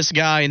outplayed this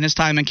guy in this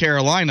time in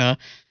Carolina.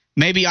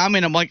 Maybe I'm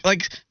in a like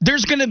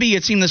there's going to be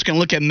a team that's going to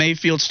look at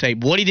Mayfield's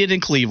tape, what he did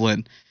in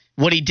Cleveland,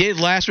 what he did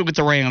last week with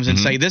the Rams, and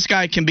say this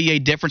guy can be a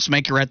difference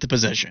maker at the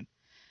position.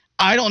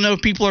 I don't know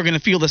if people are going to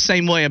feel the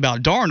same way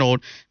about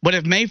Darnold, but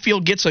if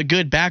Mayfield gets a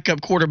good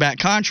backup quarterback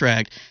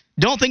contract,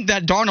 don't think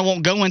that Darnold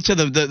won't go into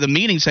the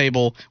meeting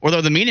table or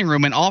the meeting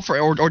room and offer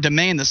or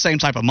demand the same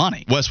type of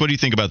money. Wes, what do you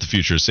think about the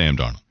future of Sam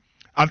Darnold?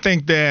 I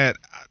think that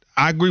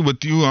I agree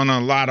with you on a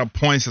lot of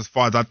points as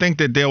far as I think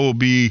that there will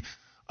be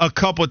a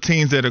couple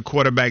teams that are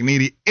quarterback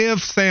needy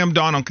if Sam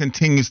Darnold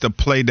continues to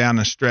play down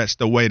the stretch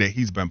the way that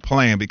he's been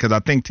playing, because I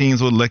think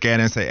teams would look at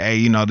it and say,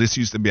 hey, this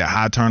used to be a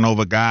high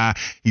turnover guy.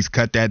 He's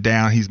cut that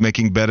down. He's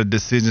making better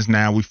decisions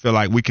now. We feel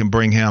like we can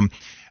bring him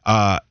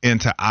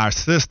into our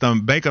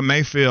system. Baker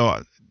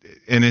Mayfield,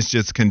 and it's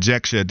just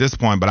conjecture at this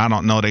point, but I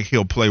don't know that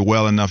he'll play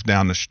well enough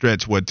down the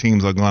stretch where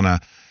teams are going to,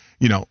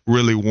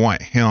 really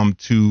want him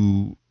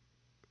to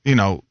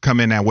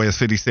come in that way, as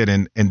City said,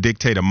 and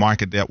dictate a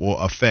market that will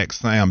affect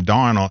Sam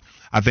Darnold.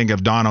 I think if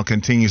Darnold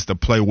continues to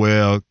play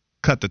well,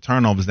 cut the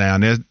turnovers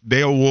down,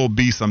 there will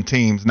be some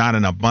teams, not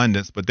in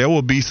abundance, but there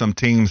will be some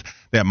teams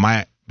that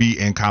might be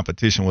in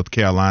competition with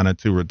Carolina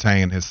to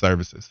retain his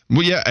services.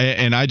 Well, yeah,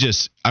 and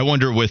I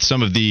wonder with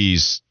some of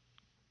these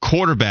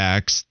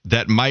quarterbacks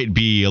that might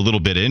be a little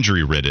bit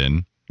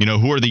injury-ridden,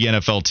 who are the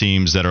NFL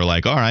teams that are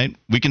like, all right,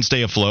 we can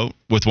stay afloat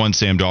with one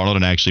Sam Darnold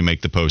and actually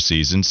make the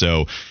postseason.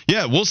 So,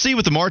 yeah, we'll see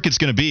what the market's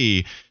going to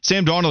be.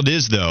 Sam Darnold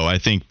is, though, I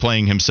think,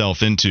 playing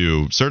himself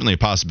into certainly a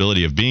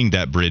possibility of being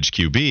that bridge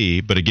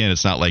QB. But, again,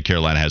 it's not like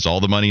Carolina has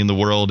all the money in the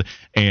world.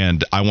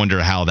 And I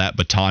wonder how that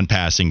baton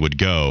passing would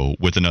go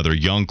with another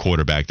young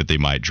quarterback that they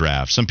might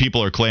draft. Some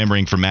people are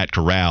clamoring for Matt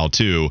Corral,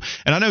 too.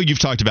 And I know you've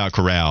talked about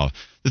Corral.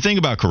 The thing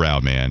about Corral,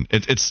 man,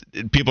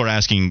 people are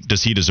asking,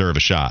 does he deserve a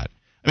shot?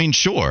 I mean,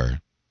 sure.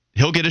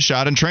 He'll get a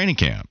shot in training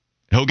camp.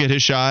 He'll get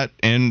his shot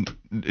and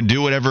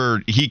do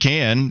whatever he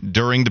can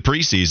during the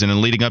preseason and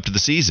leading up to the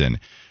season.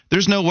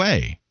 There's no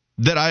way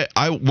that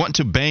I want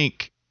to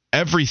bank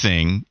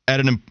everything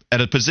at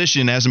a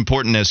position as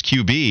important as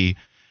QB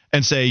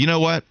and say, you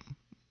know what?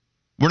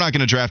 We're not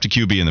going to draft a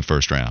QB in the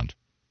first round.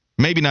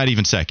 Maybe not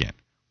even second.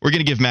 We're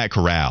going to give Matt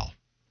Corral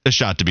a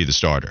shot to be the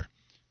starter.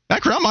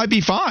 Matt Corral might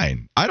be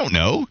fine. I don't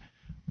know.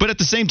 But at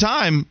the same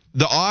time,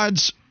 the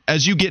odds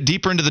as you get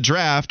deeper into the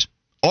draft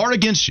are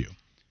against you.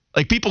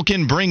 Like, people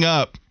can bring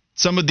up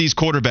some of these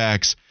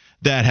quarterbacks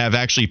that have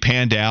actually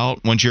panned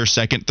out once you're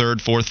second,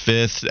 third, fourth,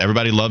 fifth.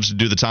 Everybody loves to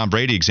do the Tom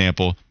Brady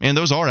example. Man,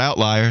 those are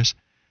outliers.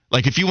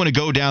 Like, if you want to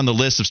go down the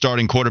list of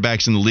starting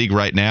quarterbacks in the league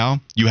right now,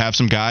 you have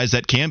some guys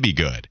that can be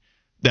good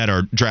that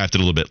are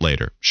drafted a little bit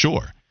later.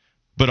 Sure.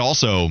 But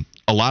also,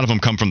 a lot of them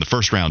come from the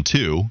first round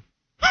too.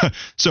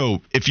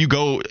 So if you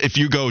go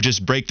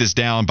just break this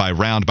down by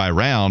round,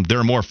 there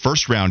are more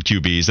first round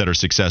QBs that are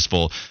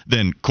successful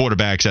than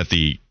quarterbacks at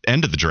the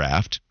end of the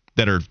draft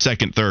that are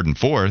second, third, and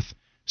fourth.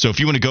 So if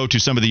you want to go to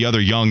some of the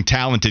other young,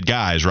 talented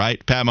guys,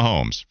 right? Pat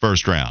Mahomes,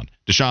 first round.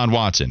 Deshaun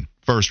Watson,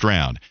 first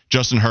round.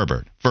 Justin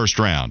Herbert, first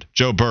round.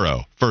 Joe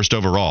Burrow, first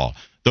overall.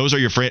 Those are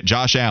your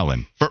Josh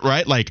Allen,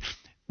 right? Like,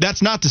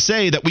 that's not to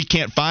say that we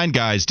can't find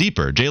guys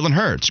deeper. Jalen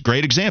Hurts,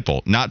 great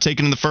example, not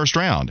taken in the first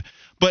round.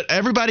 But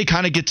everybody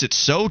kind of gets it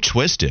so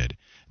twisted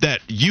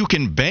that you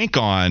can bank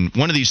on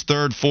one of these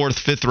third, fourth,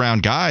 fifth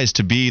round guys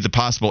to be the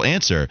possible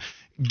answer.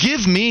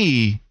 Give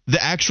me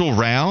the actual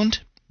round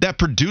that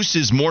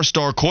produces more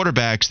star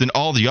quarterbacks than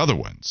all the other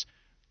ones.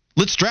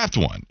 Let's draft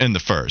one in the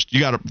first. You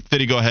got to,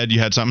 Fitty, go ahead. You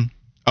had something?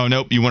 Oh,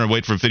 nope. You want to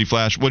wait for a Fitty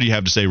Flash? What do you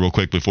have to say real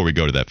quick before we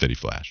go to that Fitty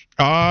Flash?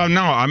 No,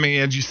 I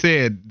mean, as you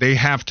said, they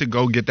have to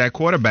go get that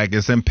quarterback.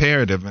 It's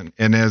imperative,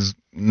 and there's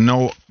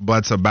no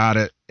buts about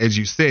it. As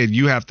you said,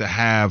 you have to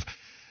have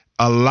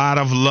a lot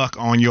of luck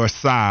on your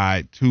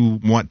side to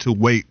want to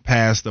wait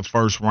past the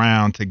first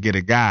round to get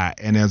a guy.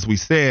 And as we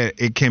said,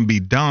 it can be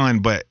done,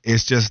 but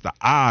it's just the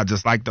odds.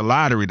 It's like the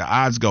lottery. The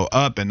odds go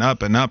up and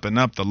up and up and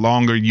up the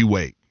longer you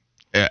wait.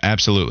 Yeah,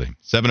 absolutely.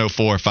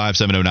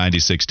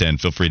 704-570-9610.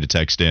 Feel free to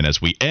text in as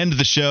we end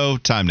the show.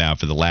 Time now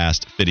for the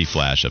last Fitty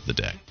Flash of the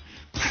day.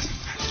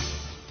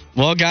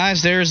 Well,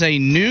 guys, there's a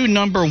new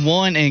number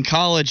one in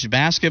college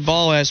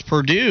basketball as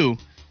Purdue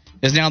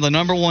is now the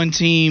number one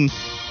team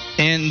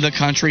in the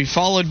country,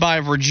 followed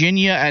by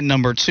Virginia at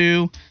number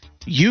 2.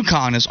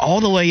 UConn is all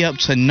the way up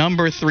to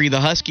number 3. The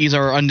Huskies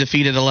are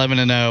undefeated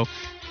 11-0.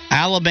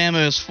 Alabama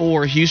is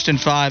 4, Houston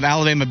 5.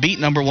 Alabama beat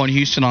number 1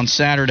 Houston on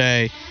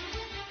Saturday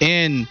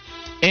in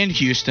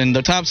Houston.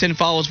 The top 10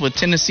 follows with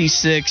Tennessee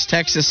 6,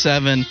 Texas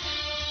 7,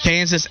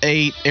 Kansas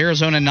 8,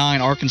 Arizona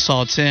 9,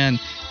 Arkansas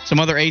 10. Some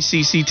other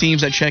ACC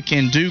teams that check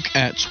in, Duke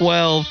at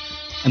 12.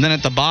 And then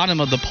at the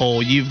bottom of the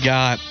poll, you've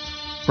got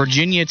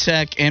Virginia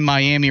Tech and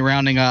Miami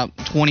rounding up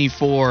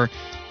 24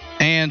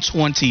 and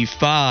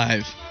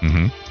 25.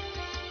 Mm-hmm.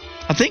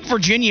 I think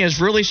Virginia is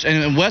really,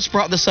 and Wes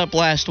brought this up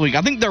last week,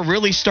 I think they're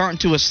really starting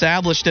to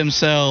establish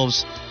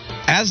themselves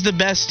as the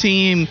best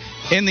team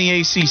in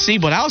the ACC.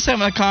 But I was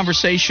having a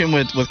conversation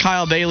with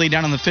Kyle Bailey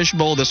down in the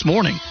Fishbowl this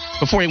morning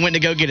before he went to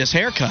go get his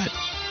hair cut.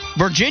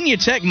 Virginia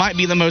Tech might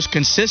be the most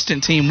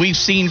consistent team we've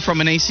seen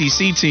from an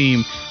ACC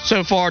team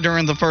so far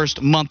during the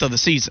first month of the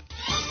season.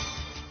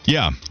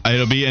 Yeah,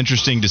 it'll be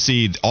interesting to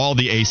see all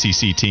the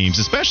ACC teams,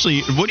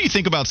 especially what do you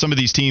think about some of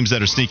these teams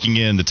that are sneaking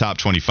in the top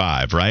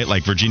 25, right?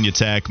 Like Virginia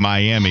Tech,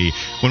 Miami.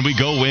 When we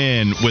go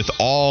in with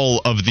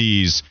all of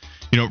these,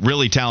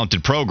 really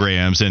talented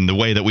programs and the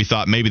way that we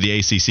thought maybe the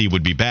ACC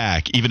would be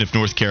back, even if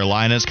North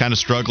Carolina is kind of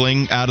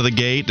struggling out of the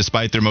gate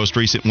despite their most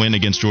recent win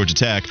against Georgia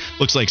Tech,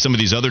 looks like some of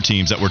these other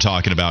teams that we're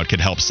talking about could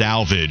help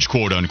salvage,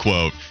 quote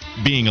unquote,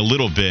 being a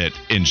little bit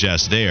in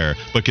jest there,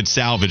 but could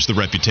salvage the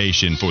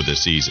reputation for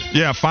this season.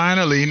 Yeah,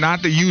 finally,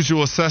 not the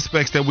usual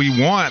suspects that we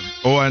want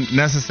or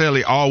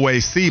necessarily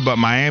always see, but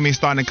Miami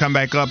starting to come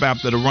back up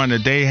after the run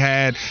that they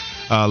had.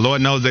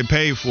 Lord knows they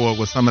paid for it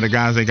with some of the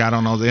guys they got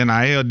on those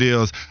NIL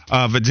deals.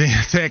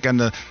 Virginia Tech and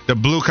the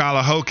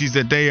blue-collar Hokies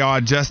that they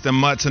are, Justin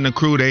Mutz and the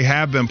crew, they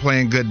have been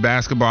playing good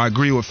basketball. I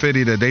agree with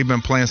Fitty that they've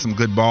been playing some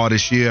good ball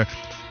this year.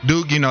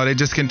 Duke, they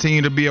just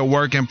continue to be a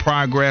work in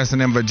progress.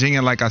 And then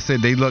Virginia, like I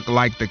said, they look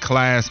like the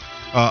class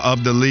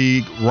of the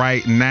league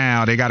right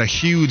now. They got a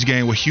huge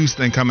game with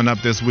Houston coming up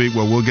this week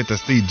where we'll get to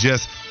see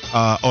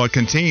or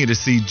continue to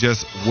see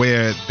just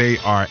where they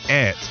are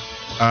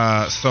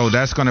at. So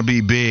that's going to be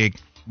big.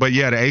 But,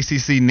 yeah, the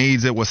ACC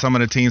needs it with some of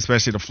the teams,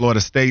 especially the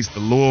Florida States, the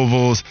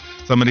Louisvilles,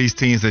 some of these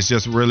teams that's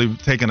just really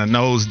taking a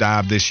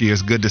nosedive this year.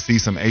 It's good to see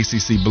some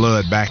ACC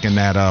blood back in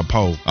that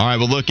poll. All right,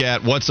 we'll look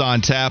at what's on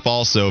tap,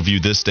 also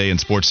view this day in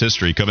sports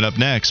history. Coming up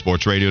next,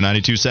 Sports Radio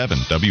 92.7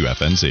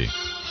 WFNZ.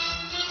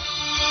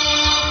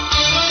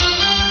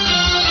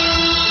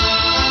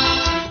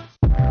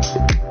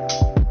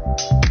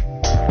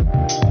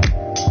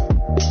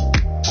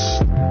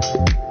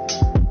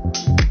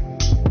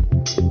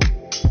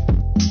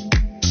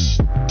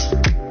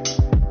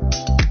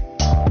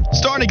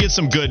 To get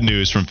some good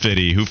news from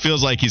Fitty, who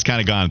feels like he's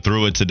kind of gone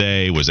through it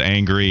today, was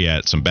angry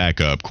at some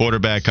backup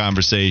quarterback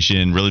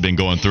conversation, really been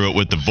going through it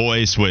with the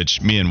voice,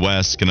 which me and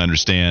Wes can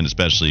understand,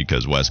 especially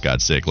because Wes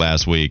got sick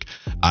last week.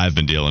 I've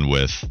been dealing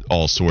with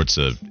all sorts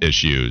of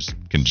issues,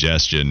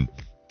 congestion,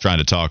 trying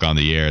to talk on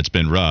the air. It's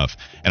been rough.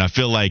 And I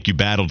feel like you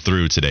battled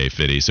through today,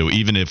 Fitty. So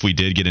even if we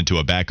did get into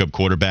a backup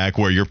quarterback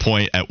where your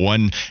point at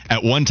one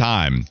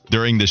time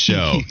during the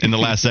show, in the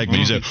last segment,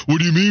 you said, what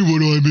do you mean, what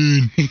do I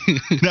mean?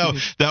 No,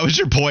 that was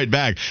your point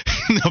back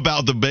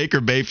about the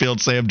Baker Mayfield,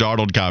 Sam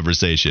Darnold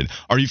conversation.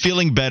 Are you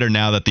feeling better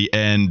now that the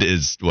end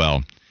is,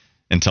 well,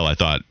 until I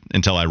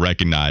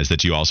recognized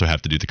that you also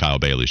have to do the Kyle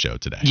Bailey show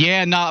today.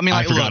 Yeah, no, I mean,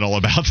 I forgot all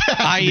about that,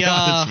 to be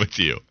honest with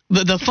you.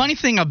 The funny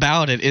thing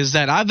about it is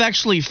that I've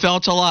actually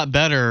felt a lot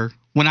better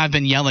when I've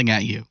been yelling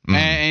at you.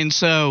 And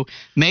so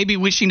maybe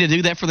we need to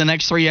do that for the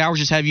next 3 hours,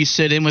 just have you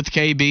sit in with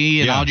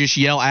KB, and I'll just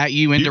yell at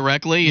you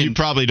indirectly. You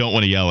probably don't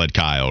want to yell at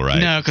Kyle,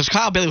 right? No, because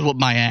Kyle Bailey whooped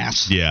my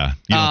ass. Yeah,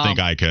 you don't think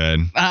I could?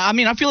 I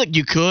mean, I feel like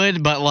you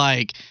could, but,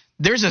 like,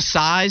 there's a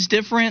size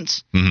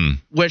difference,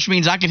 which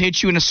means I could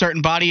hit you in a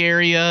certain body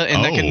area,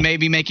 and that could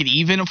maybe make it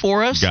even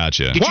for us.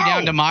 Gotcha. Get you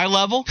down to my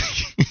level.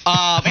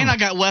 And I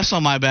got Wes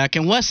on my back,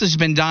 and Wes has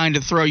been dying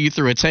to throw you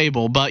through a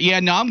table. But, yeah,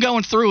 no, I'm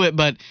going through it,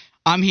 but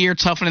I'm here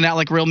toughening out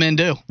like real men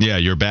do. Yeah,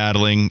 you're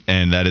battling,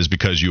 and that is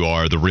because you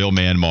are the real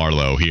man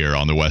Marlowe here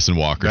on the Wes and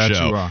Walker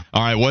Show. You are.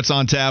 All right, What's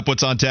on Tap?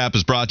 What's on Tap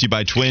is brought to you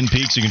by Twin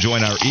Peaks. You can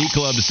join our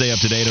E-Club to stay up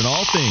to date on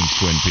all things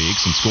Twin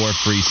Peaks and score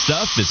free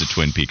stuff. Visit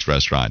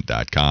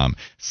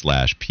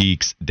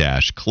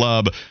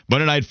twinpeaksrestaurant.com/peaks-club.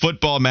 Monday Night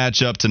Football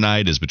matchup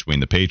tonight is between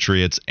the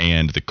Patriots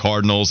and the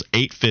Cardinals,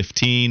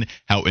 8:15.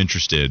 How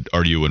interested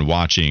are you in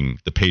watching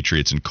the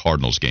Patriots and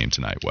Cardinals game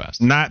tonight, Wes?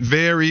 Not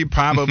very.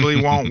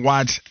 Probably won't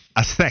watch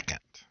a second.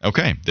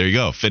 Okay, there you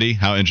go. Fitty,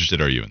 how interested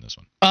are you in this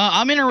one?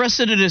 I'm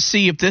interested to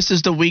see if this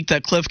is the week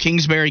that Cliff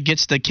Kingsbury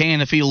gets the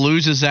can if he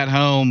loses at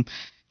home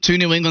to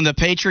New England. The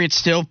Patriots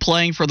still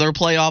playing for their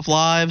playoff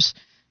lives.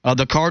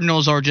 The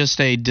Cardinals are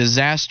just a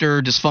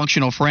disaster,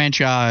 dysfunctional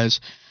franchise.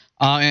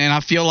 And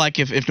I feel like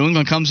if New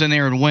England comes in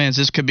there and wins,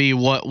 this could be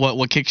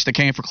what kicks the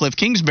can for Cliff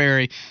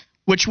Kingsbury,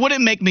 which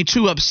wouldn't make me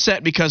too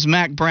upset because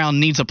Mac Brown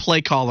needs a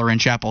play caller in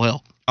Chapel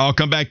Hill. I'll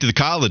come back to the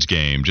college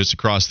game. Just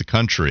across the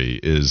country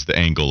is the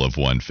angle of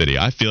one, Fitty.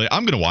 I feel like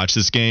I'm going to watch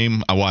this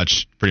game. I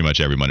watch pretty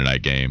much every Monday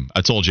night game. I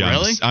told you,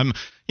 really? I'm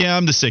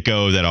the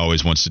sicko that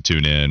always wants to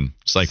tune in.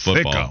 It's like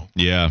football. Sicko.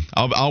 Yeah,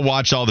 I'll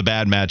watch all the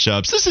bad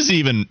matchups. This isn't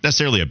even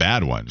necessarily a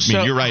bad one. I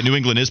mean, you're right. New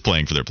England is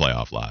playing for their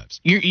playoff lives.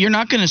 You're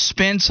not going to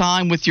spend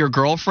time with your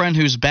girlfriend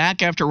who's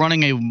back after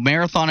running a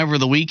marathon over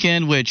the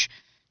weekend, which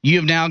you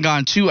have now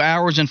gone 2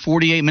 hours and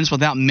 48 minutes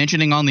without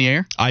mentioning on the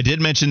air? I did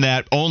mention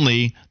that.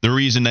 Only the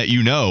reason that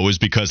you know is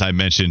because I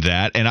mentioned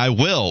that, and I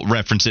will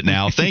reference it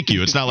now. Thank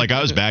you. It's not like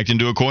I was backed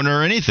into a corner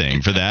or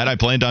anything for that. I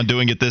planned on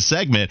doing it this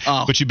segment,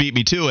 but you beat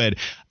me to it.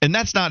 And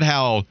that's not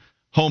how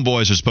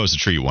homeboys are supposed to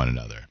treat one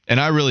another. And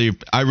I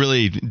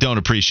really don't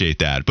appreciate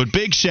that. But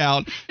big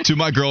shout to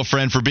my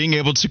girlfriend for being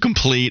able to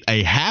complete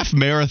a half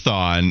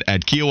marathon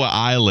at Kiowa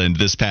Island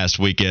this past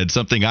weekend,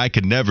 something I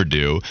could never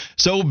do.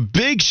 So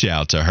big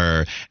shout to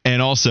her,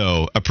 and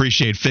also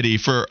appreciate Fitty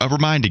for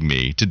reminding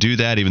me to do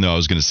that, even though I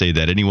was going to say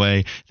that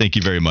anyway. Thank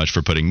you very much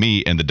for putting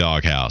me in the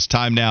doghouse.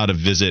 Time now to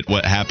visit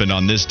what happened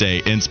on this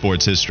day in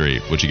sports history.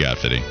 What you got,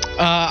 Fitty?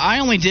 I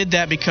only did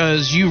that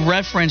because you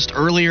referenced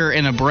earlier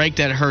in a break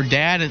that her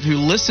dad, who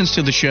listens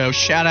to the show,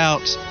 shout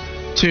outs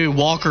to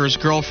Walker's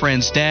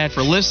girlfriend's dad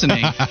for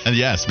listening.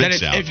 Yes, big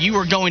shout. If you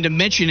were going to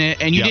mention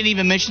it, and you didn't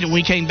even mention it when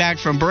we came back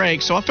from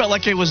break, so I felt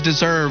like it was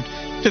deserved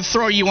to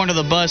throw you under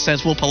the bus,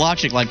 as Will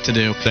Palachik liked to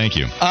do. Thank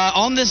you.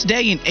 On this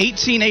day in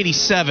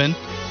 1887,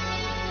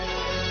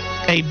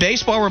 a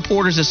Baseball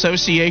Reporters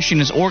Association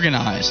is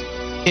organized.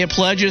 It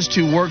pledges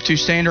to work to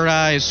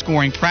standardize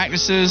scoring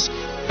practices,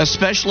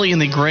 especially in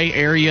the gray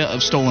area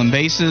of stolen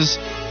bases.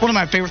 One of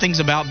my favorite things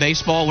about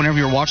baseball, whenever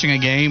you're watching a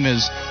game,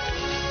 is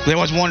they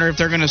always wonder if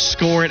they're going to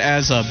score it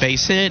as a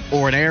base hit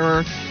or an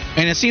error.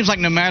 And it seems like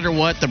no matter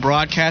what, the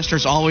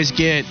broadcasters always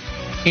get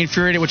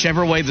infuriated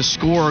whichever way the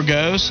score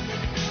goes.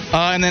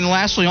 And then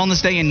lastly, on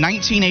this day in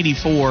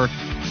 1984,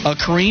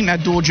 Kareem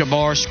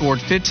Abdul-Jabbar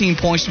scored 15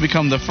 points to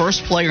become the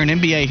first player in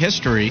NBA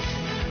history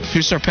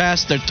who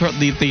surpassed the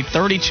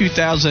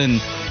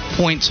 32,000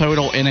 point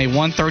total in a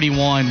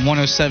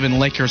 131-107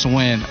 Lakers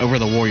win over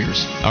the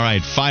Warriors. All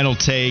right, final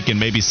take and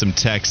maybe some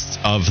texts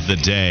of the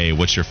day.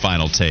 What's your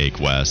final take,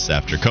 Wes,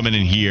 after coming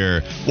in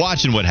here,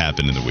 watching what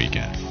happened in the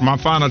weekend? My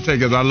final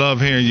take is I love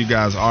hearing you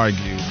guys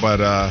argue, but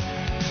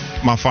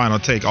my final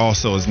take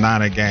also is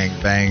Niner gang,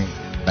 bang,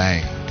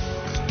 bang.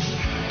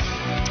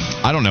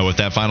 I don't know what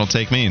that final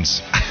take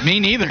means. Me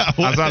neither.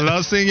 As I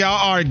love seeing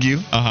y'all argue.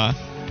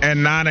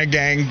 And Niner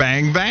gang,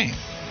 bang, bang.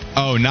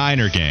 Oh,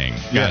 Niner gang.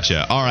 Gotcha.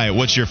 Yeah. All right,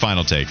 what's your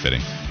final take,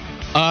 Fitting?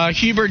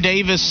 Hubert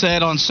Davis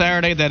said on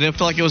Saturday that it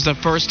felt like it was the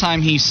first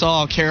time he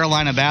saw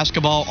Carolina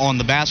basketball on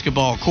the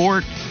basketball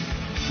court.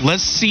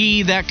 Let's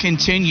see that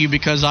continue,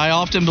 because I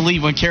often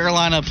believe when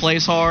Carolina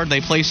plays hard,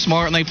 they play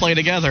smart, and they play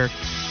together.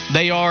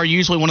 They are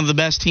usually one of the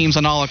best teams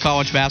in all of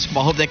college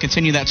basketball. Hope they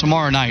continue that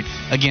tomorrow night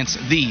against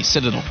the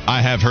Citadel.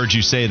 I have heard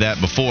you say that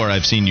before.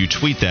 I've seen you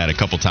tweet that a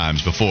couple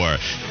times before.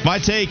 My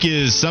take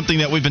is something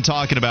that we've been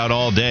talking about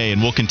all day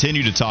and we'll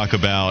continue to talk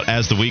about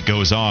as the week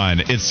goes on.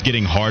 It's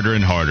getting harder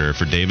and harder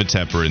for David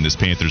Tepper and this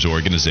Panthers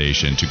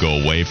organization to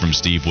go away from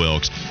Steve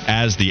Wilks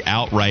as the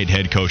outright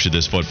head coach of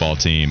this football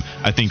team.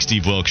 I think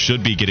Steve Wilks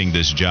should be getting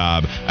this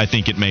job. I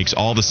think it makes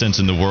all the sense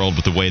in the world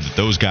with the way that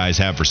those guys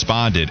have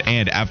responded.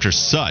 And after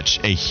such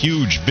a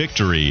huge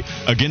victory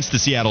against the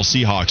Seattle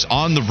Seahawks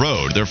on the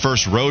road, their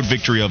first road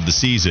victory of the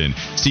season,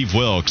 Steve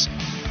Wilks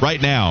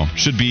right now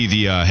should be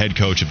the head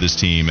coach of this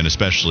team, and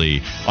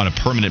especially on a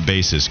permanent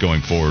basis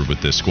going forward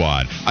with this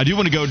squad. I do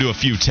want to go to a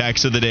few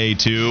texts of the day,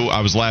 too.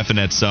 I was laughing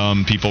at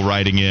some people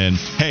writing in,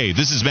 hey,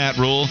 this is Matt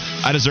Rule.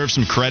 I deserve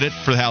some credit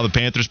for how the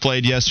Panthers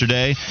played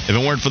yesterday. If it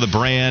weren't for the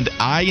brand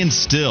I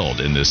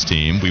instilled in this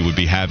team, we would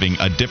be having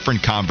a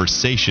different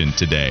conversation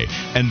today.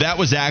 And that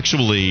was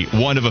actually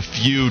one of a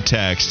few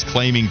texts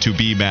claiming to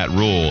be Matt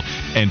Rule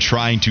and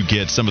trying to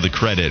get some of the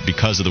credit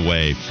because of the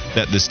way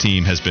that this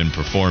team has been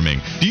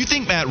performing. Do you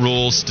think Matt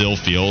Rule still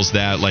feels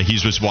that, like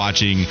he's just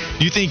watching?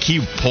 Do you think he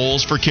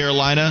pulls for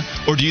Carolina,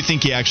 or do you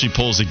think he actually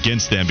pulls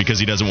against them because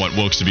he doesn't want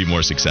Wilks to be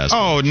more successful?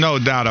 Oh, no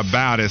doubt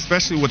about it,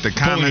 especially with the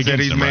comments that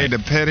he's made, right? The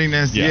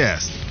pettiness, yeah.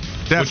 Yes.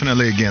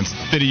 Definitely against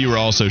them. Fitty, you were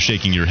also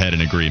shaking your head in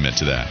agreement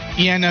to that.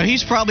 Yeah, no,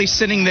 he's probably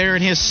sitting there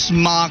in his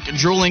smock,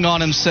 drooling on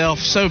himself,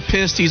 so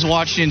pissed he's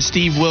watching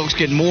Steve Wilks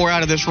get more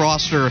out of this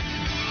roster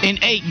in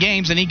 8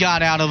 games than he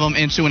got out of them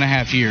in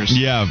 2.5 years.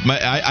 Yeah,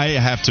 I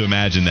have to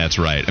imagine that's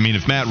right. I mean,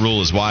 if Matt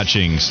Rule is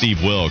watching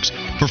Steve Wilks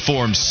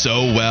perform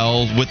so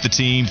well with the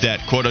team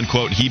that,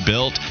 quote-unquote, he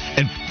built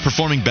and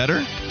performing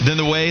better than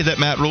the way that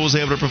Matt Rule was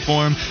able to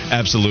perform,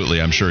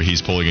 absolutely, I'm sure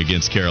he's pulling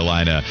against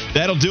Carolina.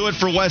 That'll do it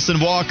for Wes and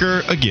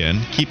Walker.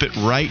 Again, keep it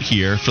right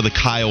here for the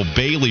Kyle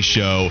Bailey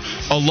Show.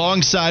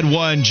 Alongside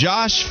one,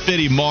 Josh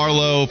Fitty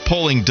Marlowe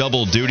pulling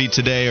double duty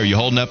today. Are you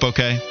holding up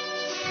okay?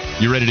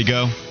 You ready to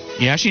go?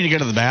 Yeah, I should need to go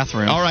to the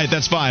bathroom. All right,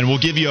 that's fine. We'll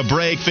give you a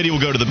break. Fitty will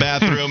go to the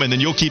bathroom, and then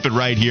you'll keep it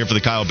right here for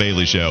the Kyle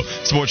Bailey Show.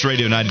 Sports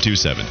Radio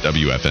 92.7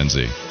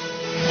 WFNZ.